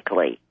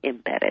genetically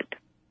embedded.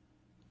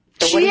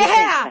 So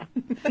yeah.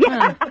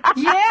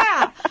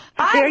 Yeah.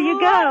 There you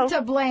go. I would love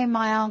to blame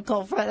my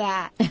uncle for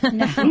that.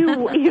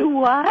 No. You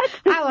what?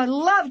 I would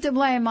love to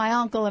blame my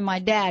uncle and my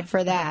dad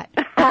for that.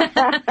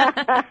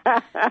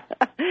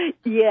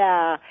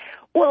 Yeah.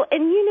 Well,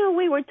 and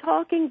we were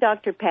talking,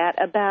 Dr.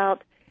 Pat,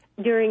 about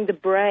during the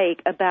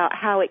break about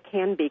how it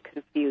can be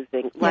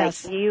confusing.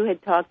 Yes. Like you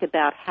had talked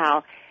about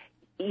how,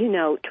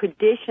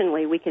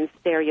 traditionally we can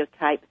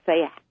stereotype,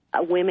 say,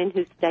 women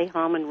who stay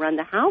home and run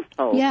the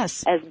household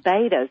as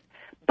betas.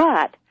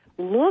 But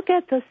look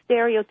at the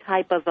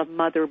stereotype of a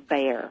mother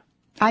bear.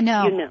 I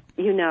know.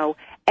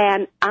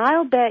 And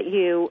I'll bet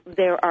you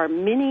there are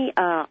many,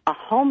 a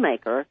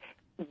homemaker,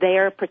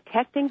 they're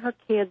protecting her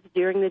kids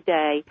during the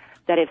day,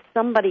 that if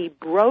somebody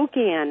broke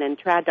in and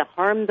tried to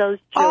harm those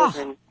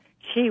children,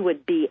 she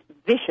would be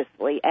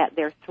viciously at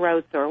their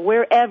throats or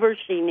wherever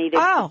she needed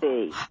to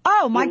be.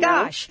 Oh, my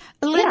gosh.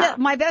 Linda,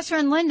 my best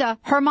friend Linda,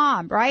 her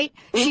mom, right?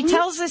 She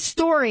tells this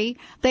story.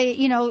 They,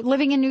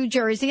 living in New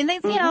Jersey, and they,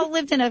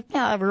 lived in a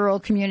rural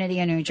community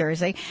in New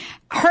Jersey,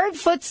 heard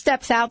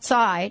footsteps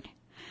outside.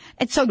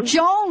 And so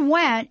Joan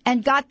went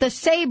and got the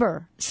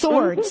saber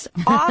swords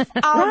off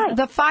of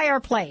the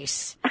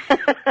fireplace.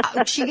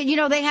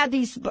 They had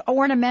these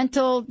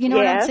ornamental,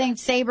 what I'm saying,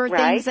 saber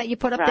things that you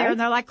put up there, and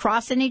they're like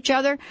crossing each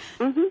other.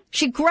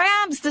 She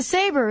grabs the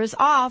sabers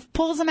off,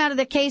 pulls them out of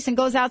the case, and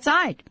goes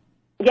outside.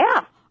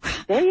 Yeah.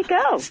 There you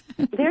go.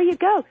 There you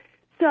go.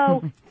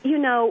 So,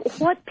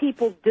 what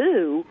people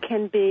do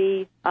can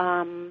be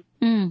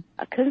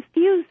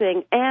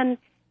confusing. And,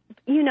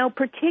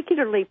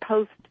 particularly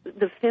post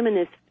the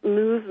feminist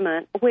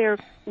movement where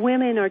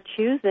women are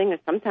choosing, or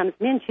sometimes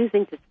men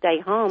choosing, to stay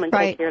home and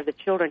take care of the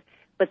children.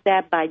 But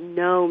that by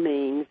no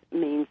means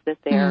that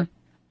they're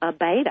a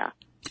beta.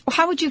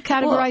 How would you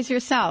categorize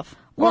yourself?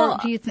 Well, or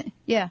do you think?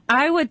 Yeah,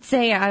 I would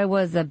say I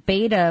was a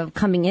beta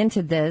coming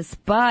into this,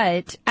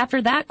 but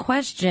after that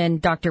question,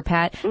 Dr.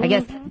 Pat, I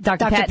guess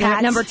Dr.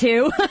 Pat number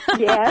 2,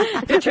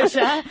 yes,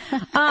 Patricia.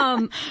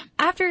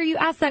 After you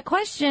asked that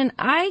question,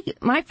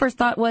 my first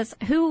thought was,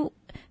 who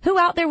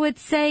out there would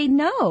say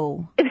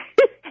no?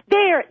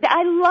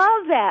 I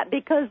love that,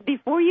 because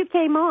before you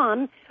came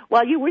on,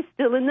 while you were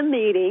still in the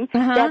meeting,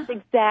 that's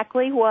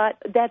exactly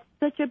that's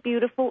such a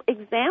beautiful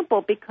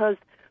example, because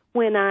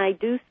when I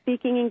do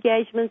speaking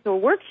engagements or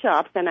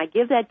workshops and I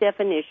give that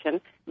definition,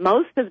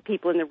 most of the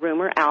people in the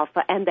room are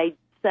alpha, and they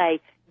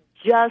say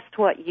just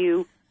what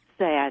you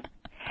said.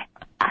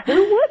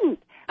 Who wouldn't?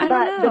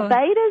 But the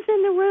betas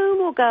in the room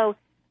will go,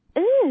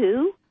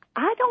 ooh,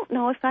 I don't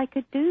know if I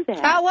could do that.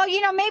 Oh, well,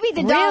 maybe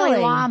the Dalai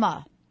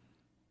Lama.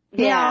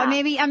 Yeah.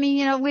 Maybe,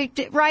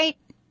 right?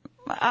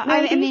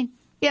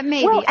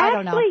 Maybe. Well, I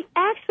don't know.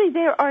 Actually,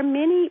 there are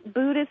many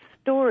Buddhist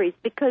stories,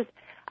 because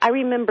I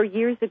remember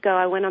years ago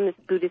I went on this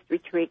Buddhist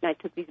retreat and I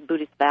took these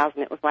Buddhist vows,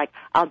 and it was like,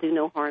 I'll do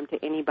no harm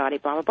to anybody,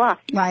 blah, blah, blah.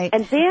 Right.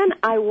 And then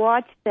I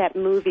watched that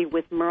movie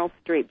with Meryl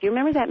Streep. Do you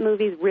remember that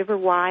movie, River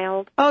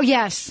Wild? Oh,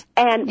 yes.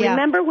 And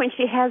remember when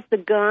she has the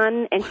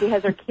gun and she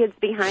has her kids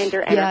behind her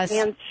and her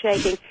hands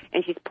shaking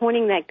and she's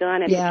pointing that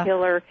gun at the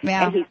killer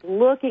and he's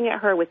looking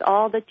at her with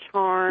all the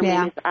charm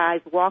in his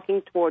eyes,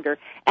 walking toward her.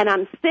 And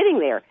I'm sitting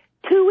there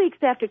 2 weeks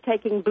after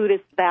taking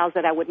Buddhist vows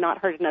that I would not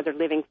hurt another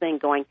living thing,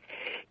 going,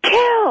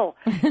 kill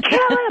him,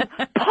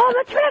 pull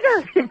the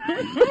trigger.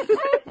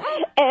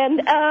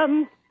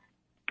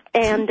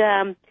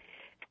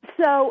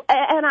 So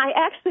I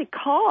actually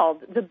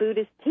called the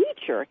Buddhist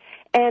teacher,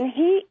 and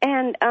he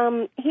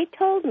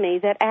told me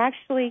that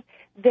actually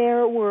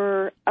there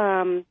were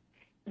some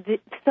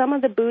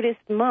of the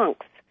Buddhist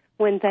monks,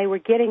 when they were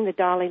getting the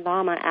Dalai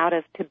Lama out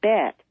of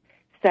Tibet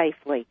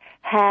safely,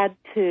 had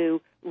to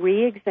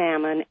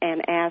re-examine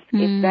and ask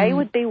if they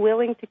would be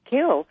willing to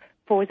kill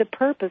for the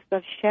purpose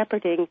of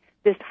shepherding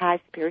this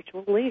high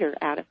spiritual leader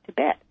out of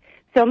Tibet.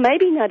 So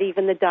maybe not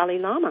even the Dalai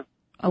Lama.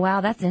 Oh,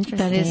 wow, that's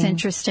interesting. That is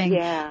interesting.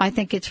 Yeah. I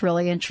think it's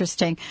really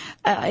interesting.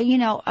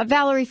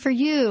 Valerie, for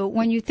you,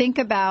 when you think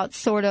about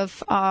sort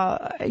of,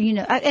 and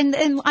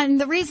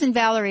the reason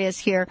Valerie is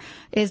here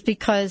is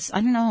because,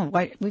 I don't know,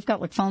 we've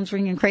got like phones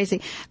ringing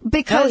crazy.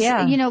 Because,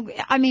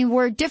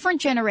 we're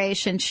different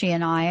generations, she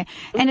and I,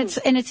 and it's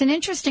an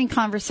interesting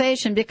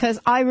conversation,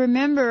 because I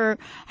remember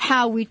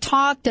how we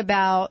talked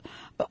about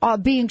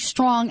being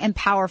strong and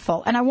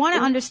powerful. And I want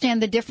to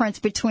understand the difference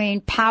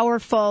between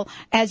powerful,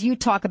 as you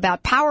talk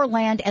about,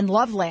 Powerland and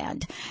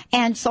Loveland.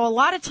 And so a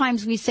lot of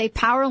times we say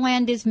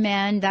Powerland is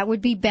men, that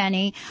would be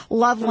Benny.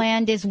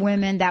 Loveland is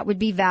women, that would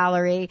be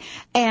Valerie.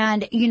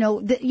 And, you know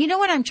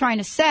what I'm trying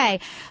to say?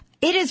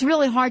 It is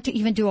really hard to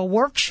even do a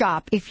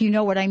workshop, if you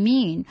know what I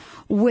mean,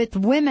 with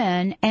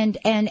women and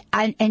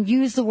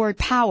use the word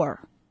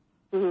power.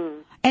 Mm-hmm.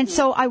 And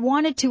so I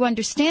wanted to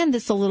understand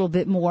this a little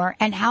bit more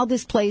and how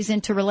this plays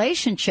into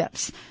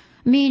relationships.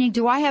 Meaning,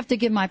 do I have to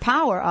give my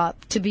power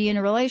up to be in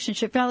a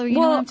relationship? Valerie, you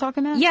know what I'm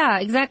talking about? Yeah,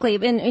 exactly.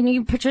 And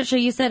you, Patricia,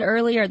 you said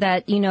earlier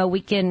that,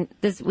 we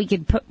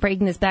could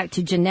bring this back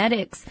to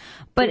genetics,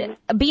 but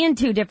being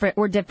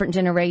we're different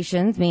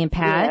generations, me and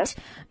Pat.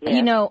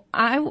 Yes.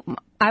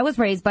 I was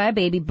raised by a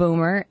baby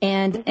boomer,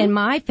 and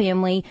my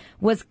family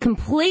was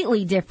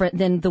completely different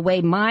than the way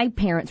my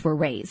parents were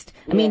raised.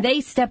 I mean, they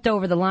stepped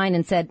over the line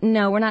and said,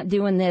 no, we're not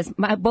doing this.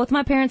 Both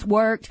my parents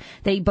worked.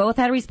 They both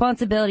had a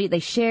responsibility. They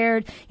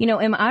shared,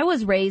 and I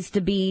was raised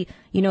to be,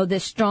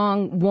 this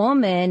strong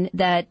woman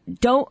that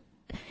don't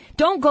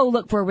go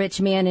look for a rich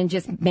man and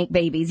just make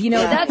babies.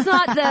 That's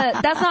not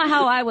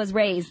how I was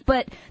raised,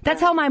 but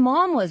that's how my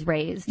mom was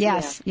raised.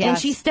 Yes. And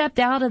she stepped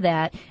out of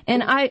that.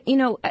 And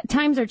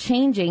times are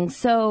changing.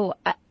 So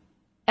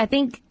I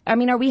think,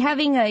 are we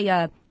having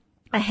a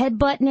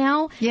headbutt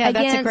now? Yeah,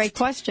 that's a great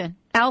question.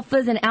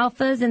 Alphas and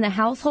alphas in the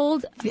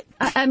household?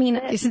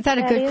 Isn't that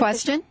a good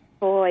question?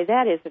 Boy,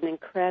 that is an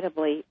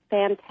incredibly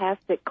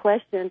fantastic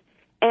question.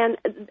 And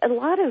a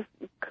lot of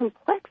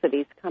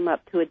complexities come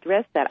up to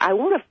address that. I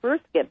want to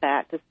first get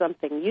back to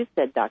something you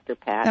said, Dr.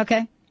 Pat.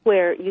 Okay.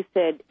 Where you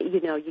said,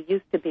 you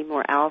used to be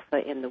more alpha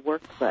in the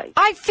workplace.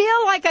 I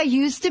feel like I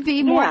used to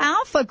be more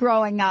alpha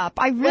growing up.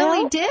 I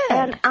really did.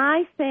 And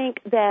I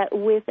think that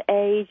with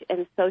age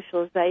and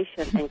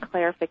socialization and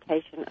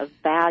clarification of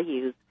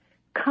values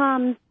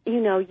comes,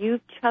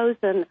 you've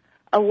chosen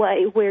a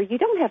way where you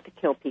don't have to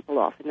kill people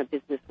off in the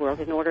business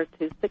world in order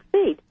to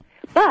succeed.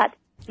 But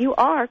you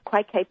are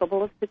quite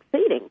capable of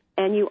succeeding,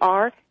 and you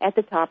are at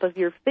the top of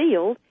your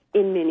field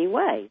in many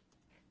ways.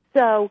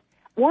 So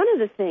one of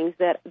the things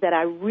that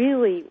I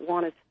really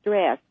want to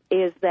stress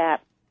is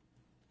that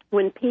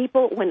when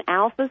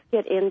alphas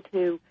get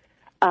into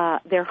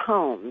their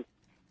homes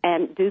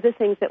and do the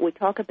things that we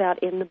talk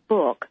about in the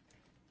book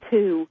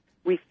to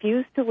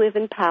refuse to live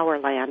in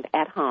Powerland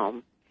at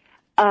home,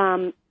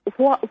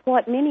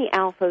 what many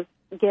alphas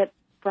get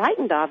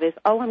frightened of is,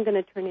 I'm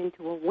going to turn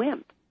into a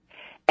wimp.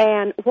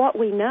 And what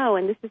we know,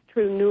 and this is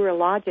true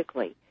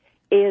neurologically,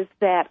 is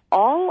that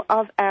all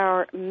of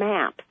our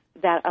maps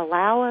that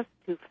allow us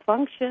to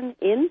function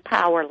in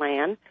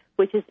Powerland,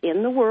 which is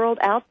in the world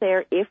out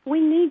there if we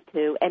need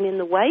to, and in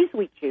the ways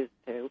we choose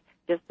to,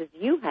 just as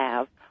you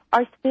have,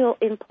 are still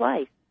in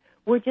place.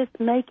 We're just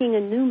making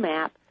a new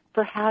map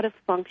for how to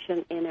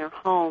function in our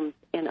homes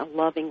in a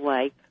loving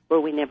way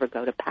where we never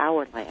go to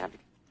Powerland.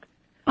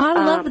 I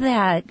love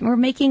that. We're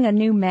making a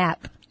new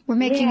map. We're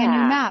making a new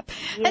map.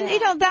 Yeah. And,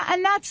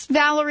 and that's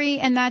Valerie,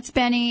 and that's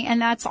Benny,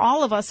 and that's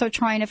all of us are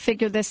trying to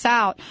figure this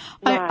out.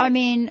 Right. I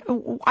mean,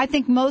 I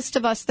think most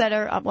of us that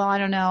are, well, I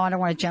don't know, I don't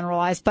want to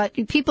generalize, but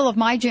people of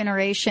my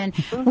generation,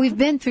 we've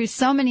been through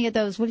so many of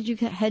those, what did you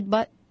get,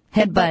 headbutt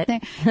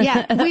thing.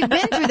 Yeah, we've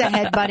been through the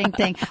headbutting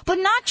thing, but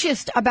not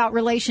just about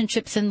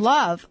relationships in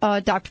love,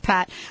 Dr.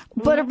 Pat,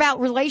 but about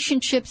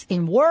relationships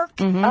in work,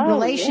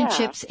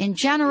 relationships in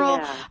general.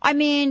 Yeah. I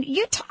mean,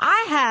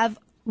 I have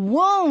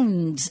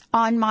wounds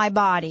on my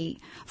body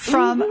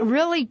from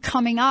really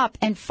coming up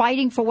and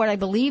fighting for what I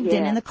believed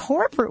in the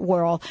corporate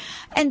world.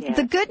 And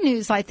the good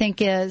news, I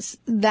think, is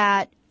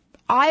that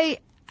I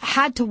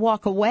had to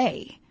walk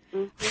away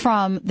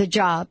from the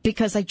job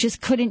because I just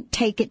couldn't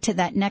take it to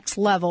that next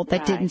level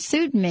that didn't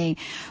suit me.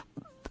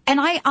 And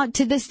I,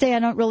 to this day, I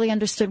don't really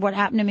understood what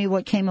happened to me,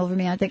 what came over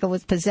me. I think I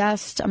was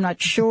possessed. I'm not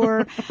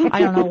sure. I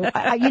don't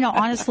know.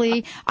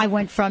 Honestly, I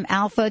went from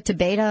alpha to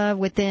beta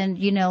within,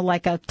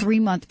 like a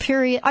 3-month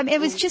period. I mean, it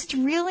was just a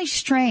really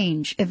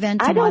strange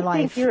event in my life. I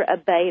don't think you're a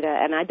beta,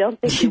 and I don't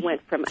think you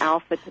went from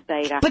alpha to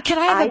beta. But can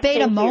I have a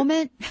beta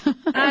moment?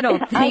 I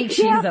don't think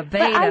she's a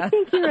beta. But I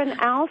think you're an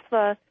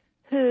alpha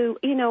who,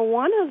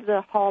 one of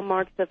the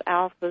hallmarks of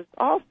alphas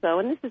also,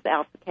 and this is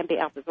alpha, can be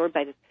alphas or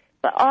betas,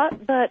 but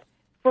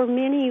for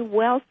many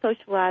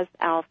well-socialized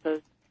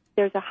alphas,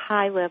 there's a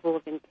high level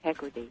of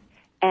integrity.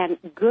 And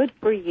good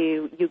for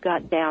you, you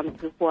got down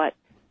to what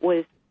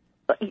was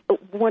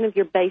one of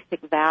your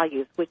basic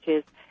values, which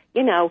is,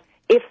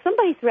 if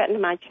somebody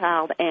threatened my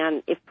child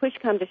and if push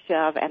come to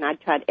shove and I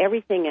tried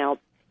everything else,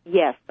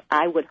 yes,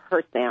 I would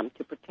hurt them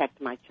to protect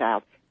my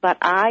child. But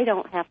I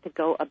don't have to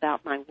go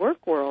about my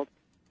work world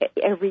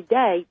every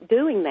day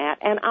doing that,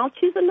 and I'll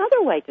choose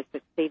another way to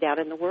succeed out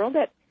in the world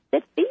that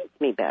feeds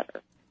me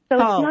better.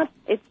 So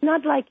it's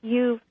not like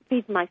you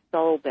feed my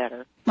soul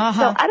better. So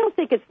I don't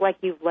think it's like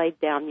you've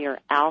laid down your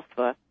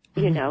alpha,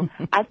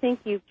 I think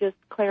you've just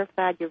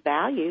clarified your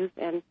values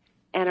and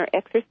are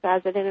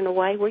exercising it in a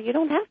way where you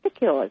don't have to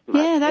kill as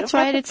much. Yeah, that's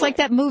right. It's like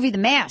that movie, The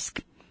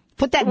Mask.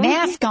 Put that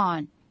mask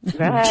on.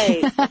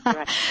 Right. Well,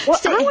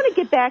 I want to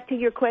get back to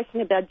your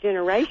question about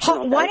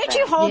generational. Why don't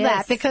you hold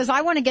that? Because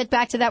I want to get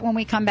back to that when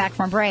we come back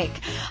from break.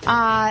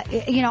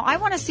 I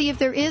want to see if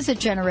there is a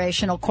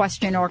generational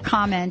question or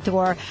comment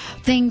or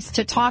things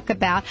to talk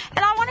about.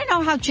 And I want to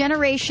know how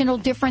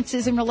generational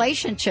differences in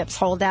relationships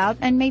hold out.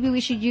 And maybe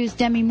we should use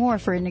Demi Moore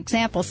for an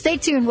example. Stay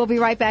tuned. We'll be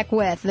right back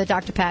with the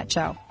Dr. Pat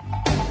Show.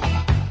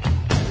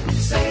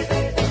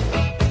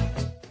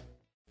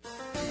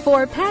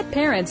 For pet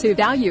parents who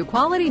value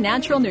quality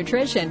natural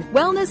nutrition,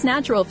 Wellness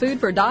Natural Food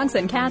for Dogs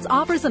and Cats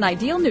offers an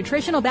ideal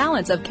nutritional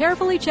balance of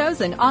carefully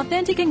chosen,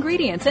 authentic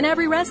ingredients in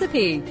every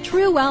recipe.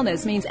 True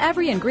wellness means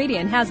every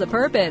ingredient has a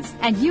purpose,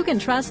 and you can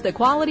trust the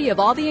quality of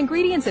all the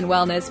ingredients in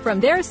wellness from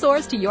their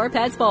source to your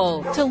pet's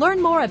bowl. To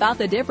learn more about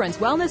the difference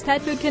wellness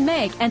pet food can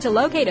make and to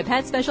locate a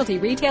pet specialty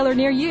retailer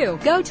near you,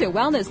 go to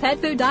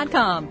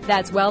wellnesspetfood.com.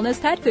 That's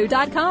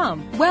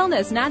wellnesspetfood.com.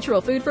 Wellness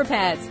Natural Food for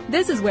Pets.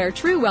 This is where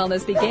true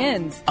wellness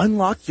begins.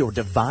 Unlock your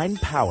divine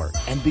power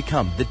and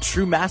become the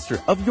true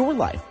master of your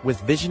life with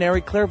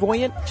visionary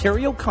clairvoyant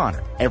Carrie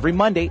O'Connor every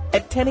Monday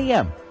at 10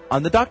 a.m.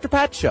 on The Dr.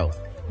 Pat Show.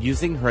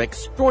 Using her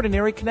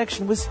extraordinary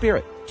connection with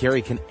Spirit,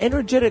 Carrie can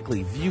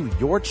energetically view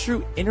your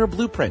true inner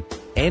blueprint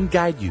and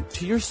guide you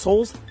to your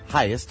soul's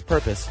highest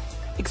purpose.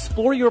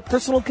 Explore your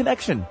personal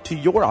connection to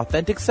your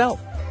authentic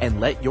self and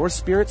let your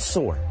spirit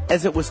soar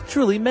as it was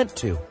truly meant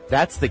to.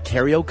 That's The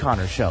Carrie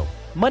O'Connor Show,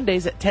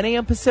 Mondays at 10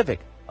 a.m. Pacific,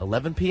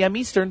 11 p.m.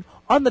 Eastern,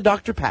 on The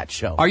Dr. Pat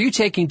Show. Are you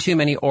taking too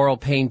many oral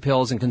pain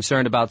pills and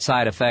concerned about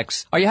side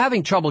effects? Are you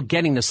having trouble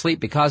getting to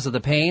sleep because of the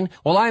pain?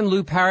 Well, I'm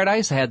Lou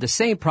Paradise. I had the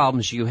same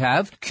problems you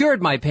have.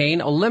 Cured my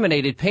pain,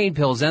 eliminated pain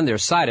pills and their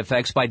side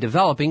effects by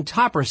developing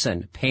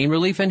Topricin, pain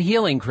relief and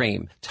healing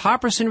cream.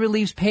 Topricin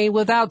relieves pain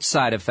without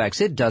side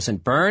effects. It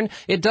doesn't burn,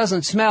 it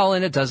doesn't smell,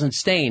 and it doesn't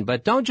stain.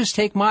 But don't just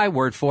take my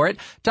word for it.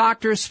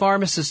 Doctors,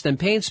 pharmacists, and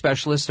pain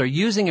specialists are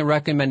using and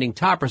recommending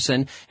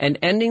Topricin and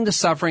ending the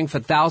suffering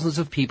for thousands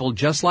of people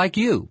just like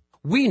you.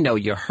 We know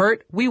you're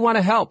hurt. We want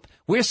to help.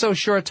 We're so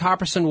sure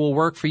Topricin will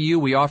work for you,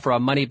 we offer a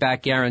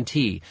money-back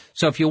guarantee.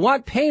 So if you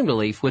want pain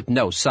relief with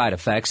no side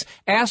effects,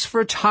 ask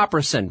for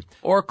Topricin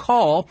or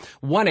call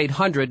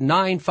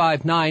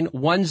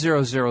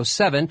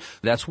 1-800-959-1007.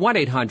 That's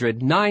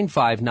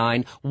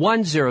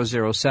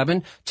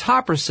 1-800-959-1007.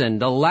 Topricin,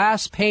 the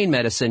last pain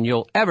medicine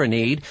you'll ever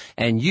need,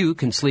 and you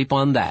can sleep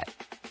on that.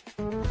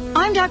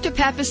 I'm Dr.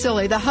 Pat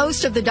Basile, the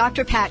host of the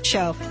Dr. Pat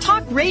Show.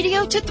 Talk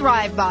radio to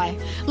thrive by.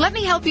 Let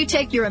me help you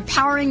take your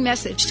empowering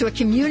message to a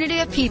community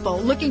of people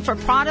looking for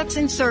products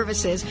and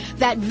services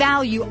that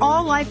value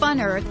all life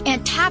on earth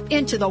and tap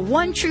into the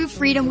one true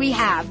freedom we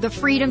have, the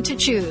freedom to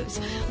choose.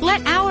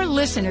 Let our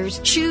listeners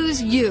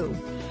choose you.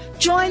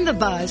 Join the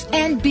buzz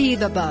and be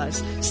the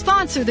buzz.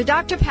 Sponsor the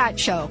Dr. Pat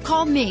Show.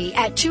 Call me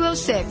at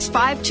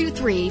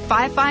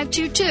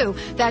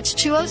 206-523-5522. That's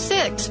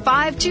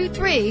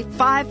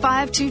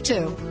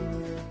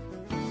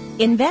 206-523-5522.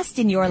 Invest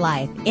in your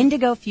life.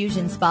 Indigo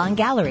Fusion Spa and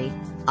Gallery,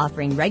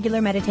 offering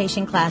regular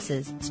meditation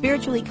classes,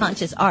 spiritually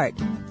conscious art,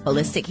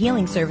 holistic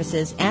healing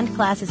services, and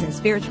classes in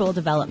spiritual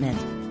development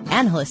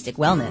and holistic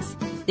wellness.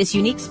 This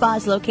unique spa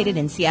is located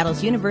in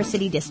Seattle's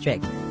University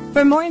District.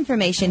 For more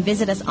information,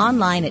 visit us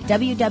online at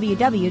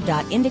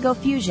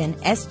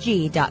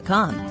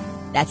www.indigofusionsg.com.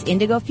 That's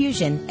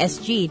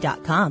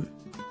indigofusionsg.com.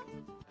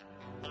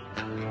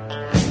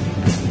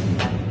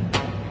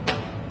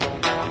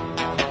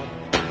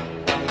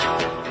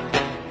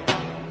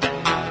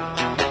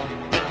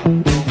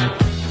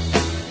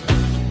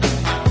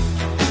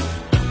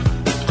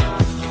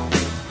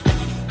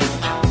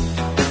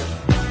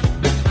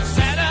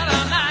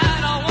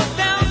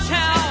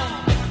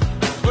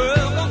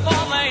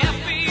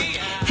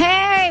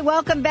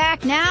 Welcome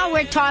back. Now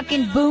we're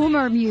talking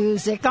boomer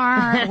music,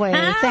 aren't we?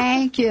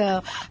 Thank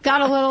you.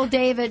 Got a little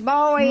David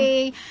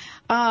Bowie.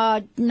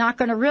 Not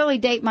going to really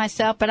date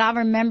myself, but I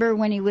remember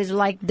when he was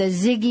like the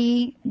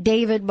Ziggy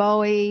David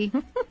Bowie.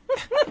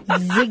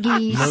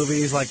 Ziggy.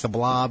 Movies like The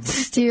Blob.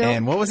 Still.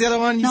 And what was the other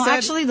one you said? No,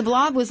 actually, The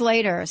Blob was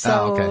later.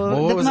 So okay.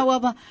 Well, what was the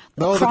Crawling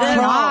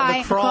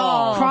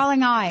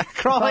Eye.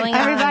 Crawling Eye.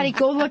 Everybody,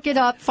 go look it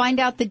up. Find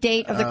out the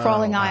date of the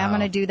Crawling Eye. I'm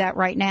going to do that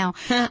right now.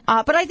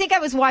 But I think I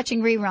was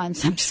watching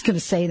reruns. I'm just going to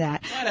say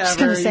that. Whatever. Just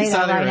going to say you that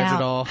saw the right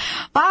original. now.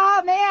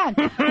 Oh, man.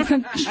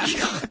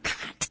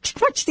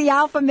 Watch the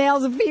alpha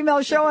males and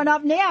females showing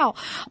up now.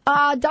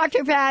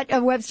 Dr.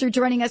 Pat Webster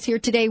joining us here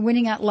today.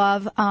 Winning at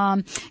Love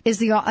is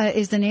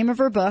the name of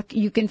her book.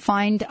 You can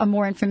find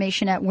more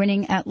information at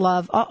Winning at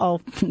Love.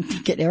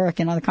 Get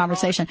Eric in on the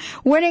conversation.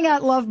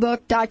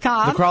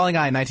 WinningatLovebook.com. The Crawling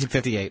Eye,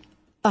 1958.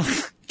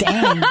 Oh,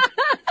 dang.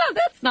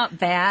 That's not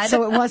bad.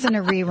 So it wasn't a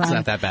rerun. It's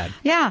not that bad.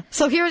 Yeah.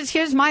 So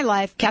here's my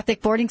life.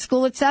 Catholic boarding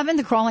school at 7,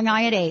 The Crawling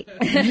Eye at 8.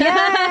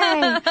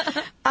 Yay!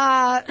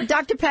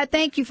 Dr. Pat,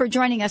 thank you for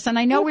joining us. And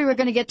I know we were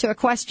going to get to a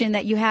question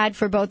that you had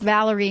for both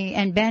Valerie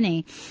and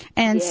Benny.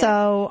 And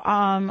so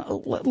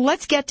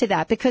let's get to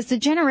that, because the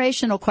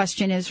generational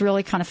question is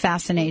really kind of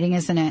fascinating,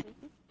 isn't it?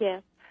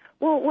 Yes.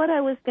 Well, what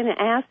I was going to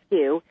ask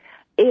you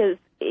is,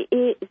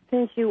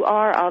 since you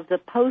are of the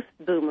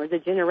post-boomer, the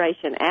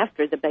generation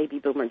after the baby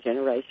boomer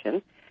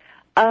generation,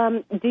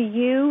 do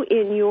you,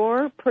 in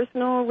your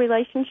personal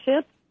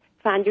relationships,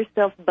 find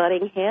yourself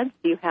butting heads?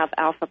 Do you have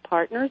alpha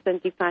partners,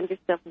 and do you find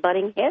yourself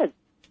butting heads?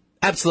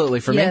 Absolutely,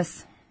 for me.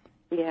 Yes.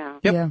 Yeah.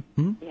 Yep. Yeah.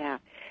 Mm-hmm.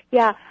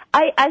 Yeah.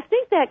 I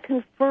think that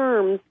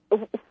confirms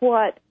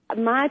what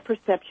my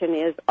perception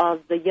is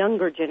of the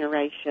younger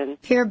generation.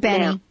 Here,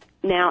 Benny.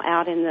 Now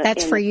out in the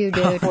That's for you,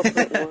 dude.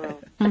 corporate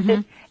world.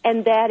 Mm-hmm.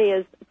 And that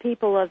is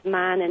people of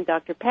mine and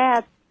Dr.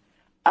 Pat's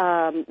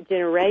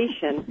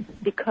generation,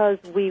 because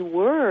we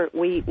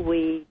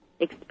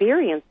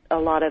experienced a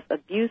lot of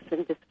abuse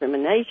and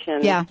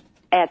discrimination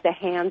at the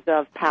hands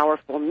of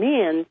powerful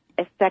men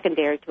as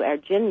secondary to our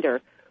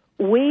gender.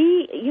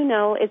 We,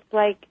 it's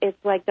like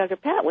Dr.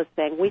 Pat was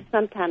saying, we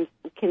sometimes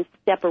can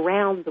step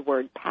around the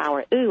word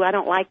power. Ooh, I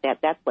don't like that.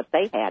 That's what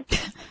they had.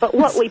 But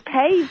what we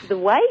paved the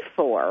way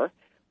for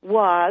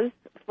was,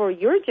 for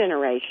your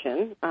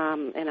generation,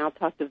 and I'll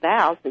talk to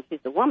Val since she's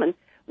a woman,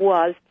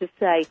 was to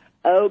say,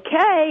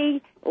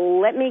 okay,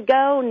 let me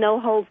go, no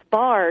holds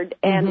barred.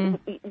 And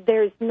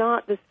there's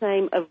not the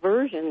same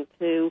aversion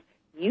to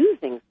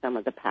using some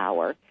of the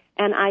power.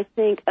 And I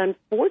think,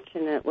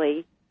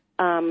 unfortunately,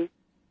 that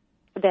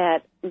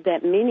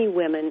many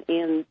women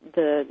in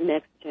the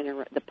next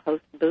the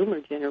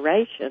post-boomer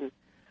generation,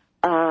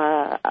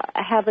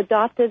 have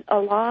adopted a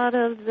lot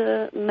of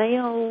the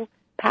male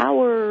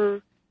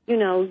power,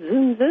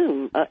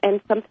 zoom,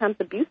 and sometimes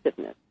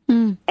abusiveness,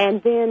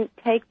 and then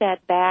take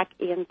that back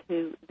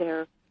into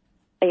their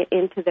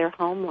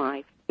home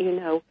life.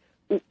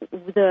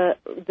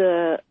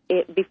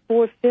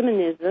 Before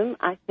feminism,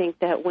 I think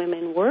that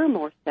women were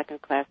more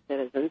second-class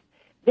citizens.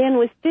 Then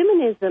with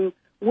feminism,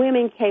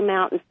 women came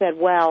out and said,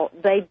 well,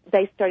 they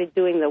started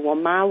doing the,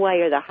 my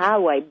way or the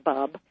highway,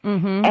 bub.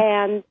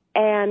 And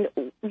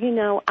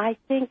I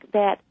think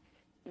that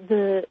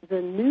the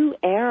new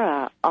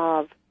era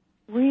of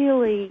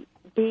really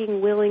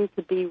being willing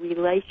to be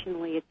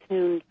relationally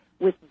attuned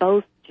with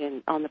both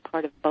on the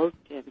part of both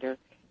gender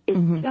is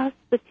just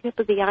the tip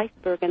of the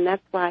iceberg, and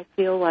that's why I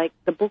feel like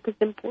the book is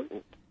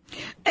important.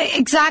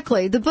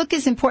 Exactly. The book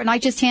is important. I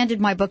just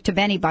handed my book to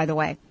Benny, by the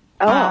way.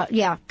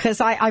 Yeah, because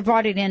I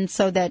brought it in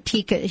so that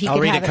he could I'll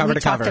read have it cover it.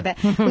 to cover.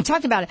 We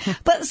talked about it.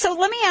 But so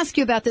let me ask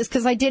you about this,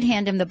 because I did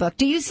hand him the book.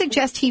 Do you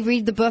suggest he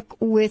read the book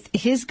with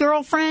his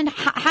girlfriend?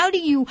 How do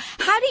you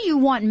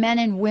want men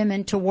and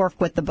women to work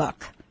with the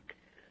book?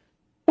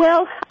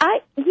 Well,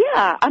 I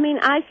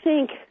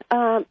think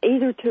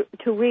either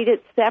to read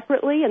it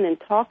separately and then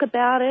talk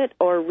about it,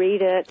 or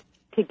read it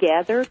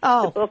together.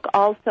 The book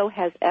also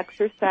has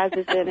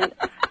exercises in it.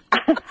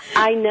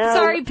 I know.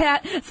 Sorry,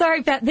 Pat.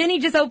 Benny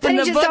just opened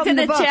the book to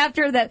the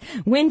chapter that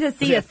when to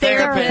see a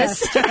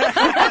therapist. Well,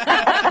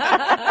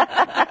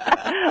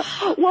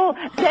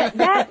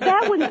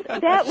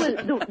 that was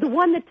the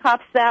one that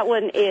tops that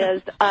one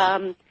is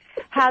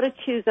how to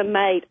choose a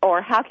mate,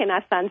 or how can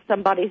I find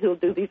somebody who'll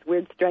do these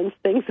weird, strange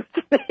things with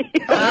me.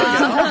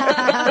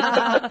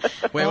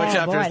 Wait, what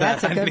chapter is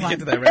that? I need to get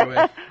to that right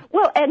away.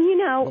 Well, and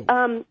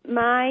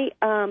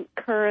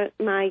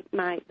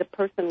the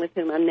person with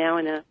whom I'm now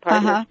in a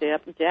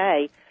partnership,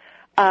 Jay,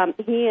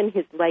 he and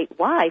his late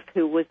wife,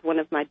 who was one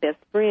of my best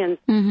friends,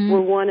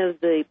 were one of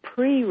the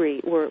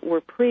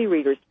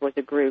pre-readers for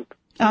the group,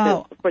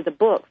 for the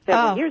book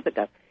several years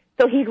ago.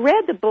 So he'd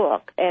read the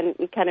book and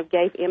he kind of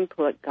gave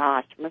input.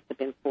 Gosh, must have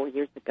been 4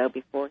 years ago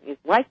before his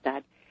wife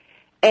died.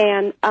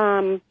 And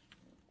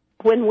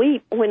when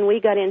we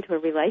got into a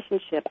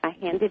relationship, I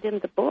handed him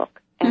the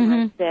book and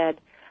I said,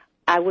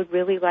 I would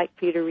really like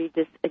for you to read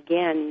this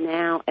again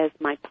now as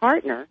my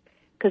partner,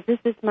 because this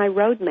is my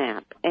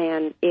roadmap.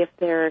 And if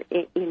there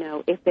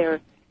are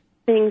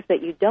things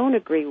that you don't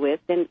agree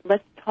with, then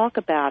let's talk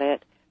about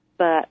it.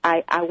 But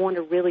I want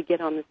to really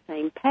get on the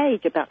same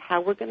page about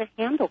how we're going to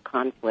handle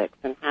conflicts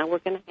and how we're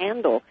going to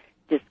handle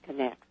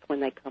disconnects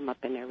when they come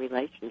up in a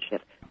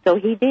relationship. So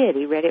he did.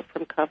 He read it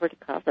from cover to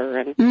cover.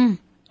 And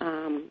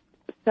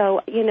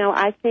so,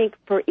 I think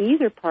for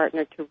either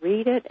partner to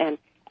read it and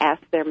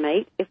ask their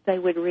mate if they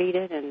would read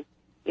it. And,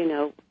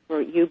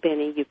 for you,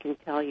 Benny, you can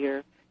tell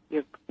your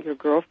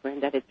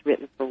girlfriend that it's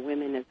written for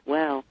women as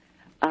well.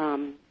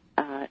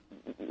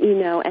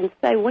 And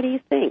say, what do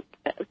you think?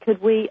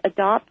 Could we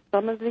adopt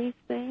some of these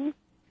things?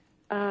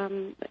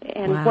 And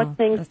what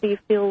things do you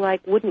feel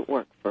like wouldn't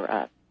work for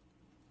us?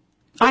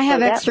 I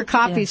have extra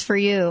copies for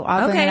you.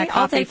 I'll bring in a copy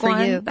I'll take for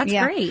one. you. That's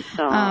great.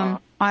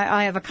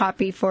 I have a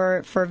copy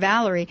for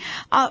Valerie.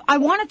 I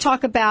want to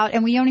talk about,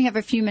 and we only have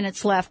a few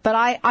minutes left, but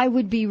I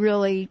would be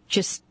really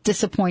just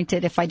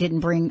disappointed if I didn't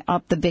bring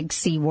up the big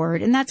C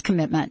word, and that's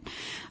commitment.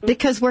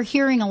 Because we're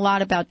hearing a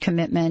lot about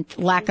commitment,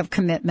 lack of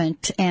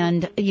commitment,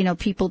 and,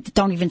 people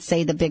don't even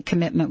say the big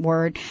commitment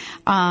word.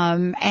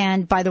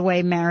 And by the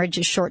way, marriage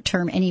is short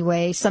term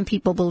anyway. Some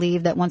people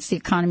believe that once the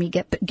economy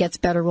gets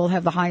better, we'll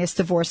have the highest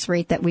divorce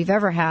rate that we've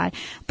ever had.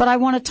 But I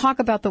want to talk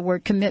about the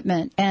word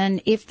commitment,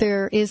 and if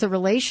there is a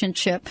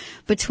relationship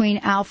between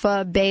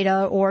alpha,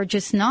 beta, or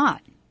just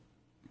not.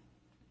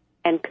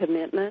 And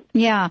commitment?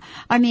 Yeah.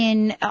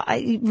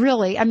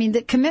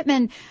 The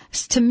commitment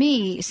to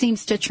me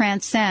seems to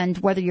transcend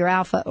whether you're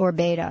alpha or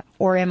beta,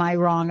 or am I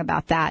wrong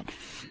about that?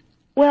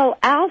 Well,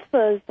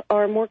 alphas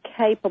are more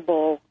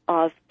capable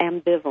of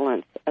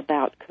ambivalence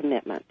about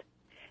commitment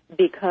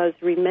because,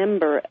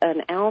 remember,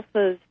 an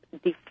alpha's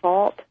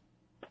default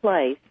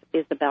place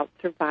is about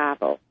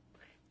survival.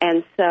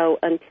 And so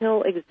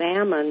until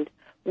examined,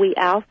 we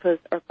alphas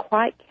are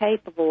quite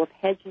capable of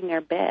hedging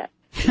our bets.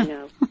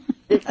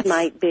 This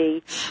might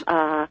be,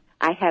 I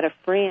had a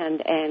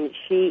friend and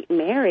she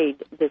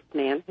married this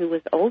man who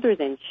was older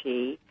than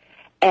she,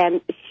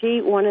 and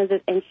she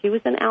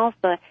was an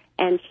alpha,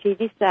 and she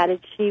decided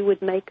she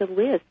would make a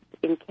list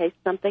in case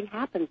something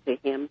happened to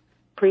him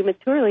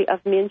prematurely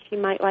of men she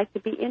might like to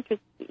be interested,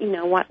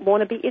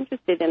 want to be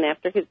interested in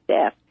after his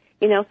death.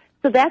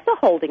 So that's a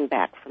holding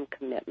back from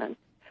commitment.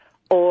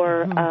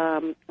 Or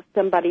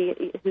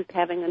somebody who's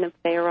having an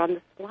affair on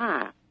the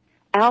sly.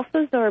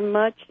 Alphas are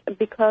much,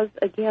 because,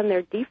 again,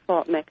 their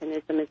default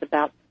mechanism is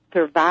about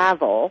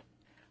survival.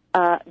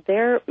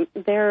 They're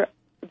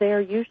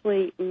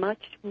usually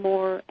much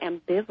more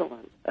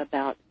ambivalent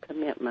about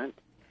commitment.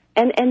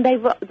 And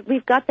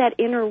we've got that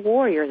inner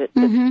warrior that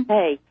says,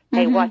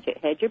 hey, watch it,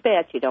 hedge your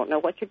bets. You don't know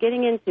what you're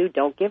getting into.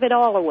 Don't give it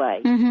all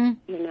away.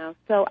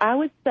 So I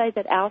would say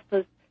that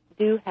alphas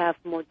do have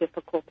more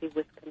difficulty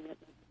with commitment.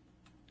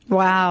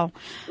 Wow.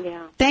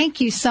 Yeah. Thank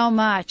you so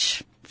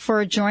much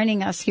for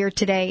joining us here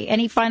today.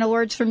 Any final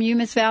words from you,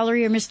 Miss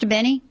Valerie or Mr.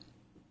 Benny?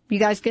 You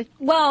guys good?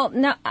 Well,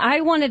 no,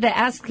 I wanted to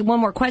ask one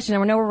more question.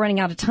 I know we're running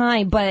out of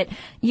time, but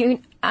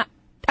I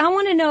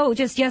want to know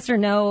just yes or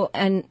no.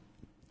 And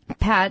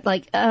Pat,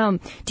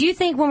 do you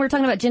think when we're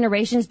talking about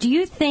generations, do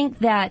you think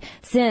that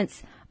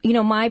since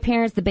my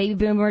parents, the baby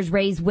boomers,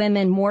 raised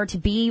women more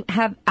to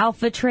have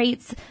alpha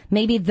traits,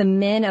 maybe the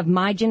men of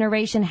my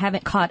generation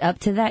haven't caught up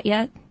to that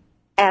yet?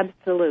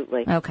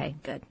 Absolutely. Okay,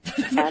 good.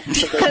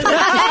 Absolutely.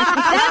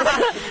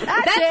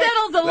 that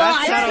settles a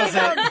lot. That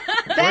settles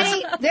it.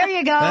 Benny, there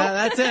you go.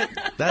 That's it.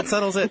 That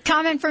settles it.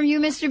 Comment from you,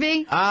 Mr.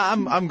 B?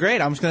 I'm great.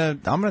 I'm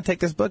gonna take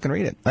this book and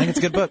read it. I think it's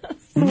a good book.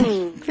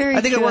 Very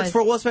I think good. it works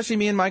especially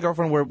me and my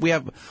girlfriend, where we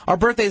have our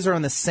birthdays are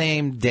on the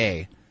same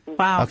day.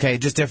 Wow. Okay,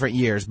 just different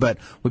years, but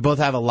we both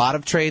have a lot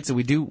of traits,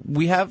 and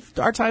we have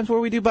our times where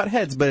we do butt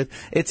heads, but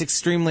it's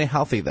extremely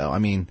healthy, though. I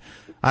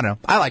don't know.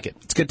 I like it.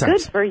 It's good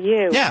times. Good for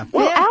you. Yeah.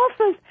 Well,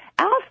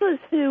 alphas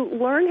who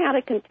learn how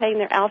to contain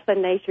their alpha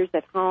natures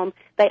at home,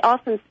 they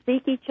often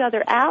seek each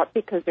other out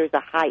because there's a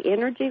high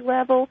energy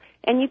level,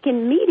 and you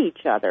can meet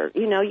each other.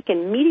 You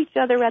can meet each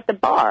other at the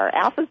bar.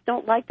 Alphas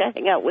don't like to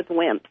hang out with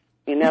wimps.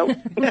 you know.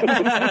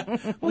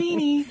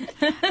 Weenie.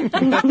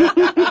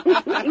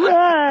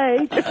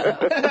 Right.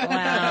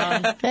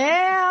 Wow.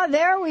 Yeah,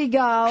 there we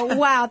go.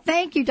 Wow.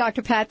 Thank you,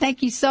 Dr. Pat.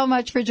 Thank you so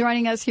much for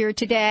joining us here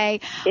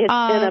today. It's been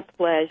a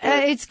pleasure.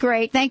 It's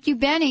great. Thank you,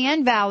 Benny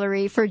and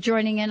Valerie, for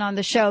joining in on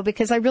the show,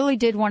 because I really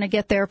did want to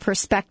get their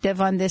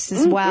perspective on this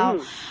as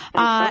well.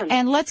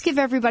 And let's give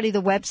everybody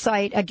the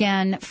website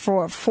again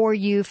for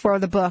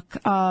the book,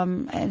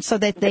 and so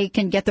that they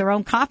can get their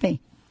own copy.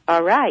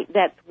 All right.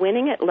 That's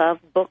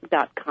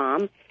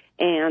winningatlovebook.com.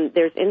 And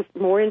there's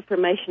more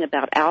information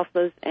about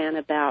alphas and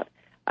about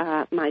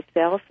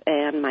myself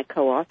and my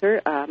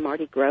co-author,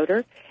 Marty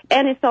Groder.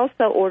 And it's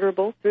also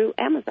orderable through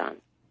Amazon.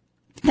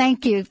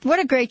 Thank you. What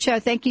a great show.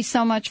 Thank you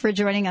so much for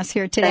joining us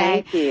here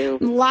today. Thank you.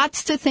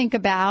 Lots to think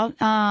about,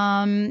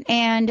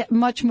 and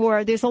much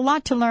more. There's a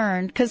lot to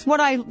learn, because what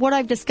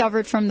I've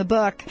discovered from the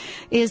book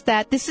is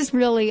that this is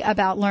really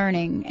about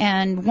learning.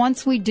 And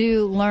once we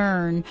do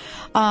learn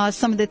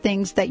some of the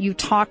things that you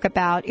talk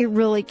about, it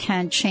really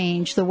can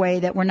change the way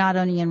that we're not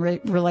only in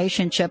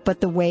relationship, but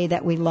the way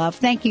that we love.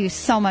 Thank you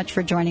so much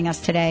for joining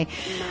us today.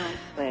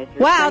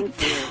 Wow.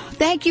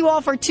 Thank you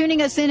all for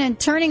tuning us in and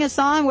turning us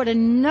on. What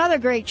another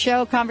great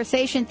show,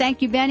 conversation.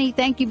 Thank you, Benny.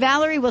 Thank you,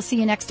 Valerie. We'll see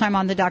you next time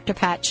on the Dr.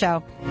 Pat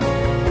Show.